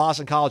taking on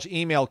Boston College.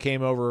 Email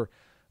came over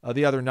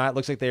the other night.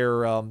 Looks like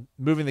they're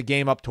moving the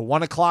game up to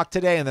 1 o'clock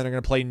today, and then they're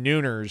going to play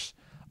Nooners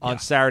on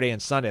Saturday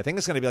and Sunday. I think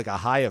it's going to be like a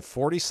high of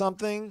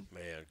 40-something.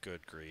 Man,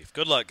 good grief.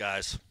 Good luck,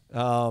 guys.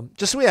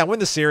 Just so win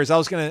the series. I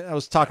was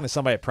talking to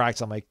somebody at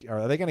practice. I'm like,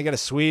 are they going to get a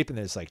sweep? And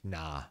it's like,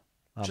 nah.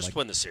 Just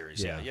win the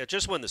series. Yeah,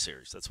 just win the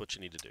series. That's what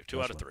you need to do.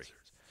 2 out of 3.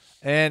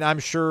 And I'm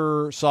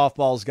sure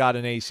softball's got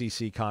an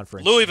ACC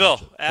conference.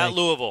 Louisville,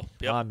 Louisville.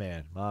 Yep.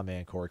 My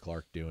man, Corey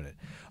Clark doing it.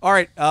 All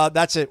right,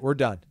 that's it. We're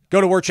done.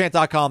 Go to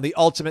warchant.com, the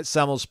ultimate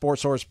Seminoles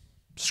sports source.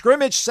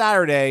 Scrimmage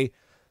Saturday,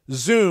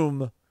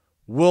 Zoom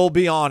will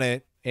be on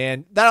it.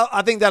 And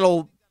I think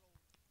that'll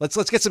let's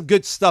get some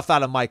good stuff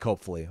out of Mike,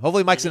 hopefully.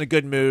 Hopefully Mike's in a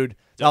good mood.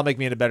 That'll make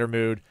me in a better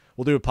mood.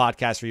 We'll do a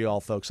podcast for you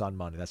all folks on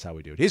Monday. That's how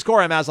we do it. He's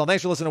Corey. I'm Aslan.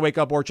 Thanks for listening to Wake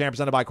Up Warchant,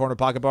 presented by Corner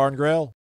Pocket Bar and Grill.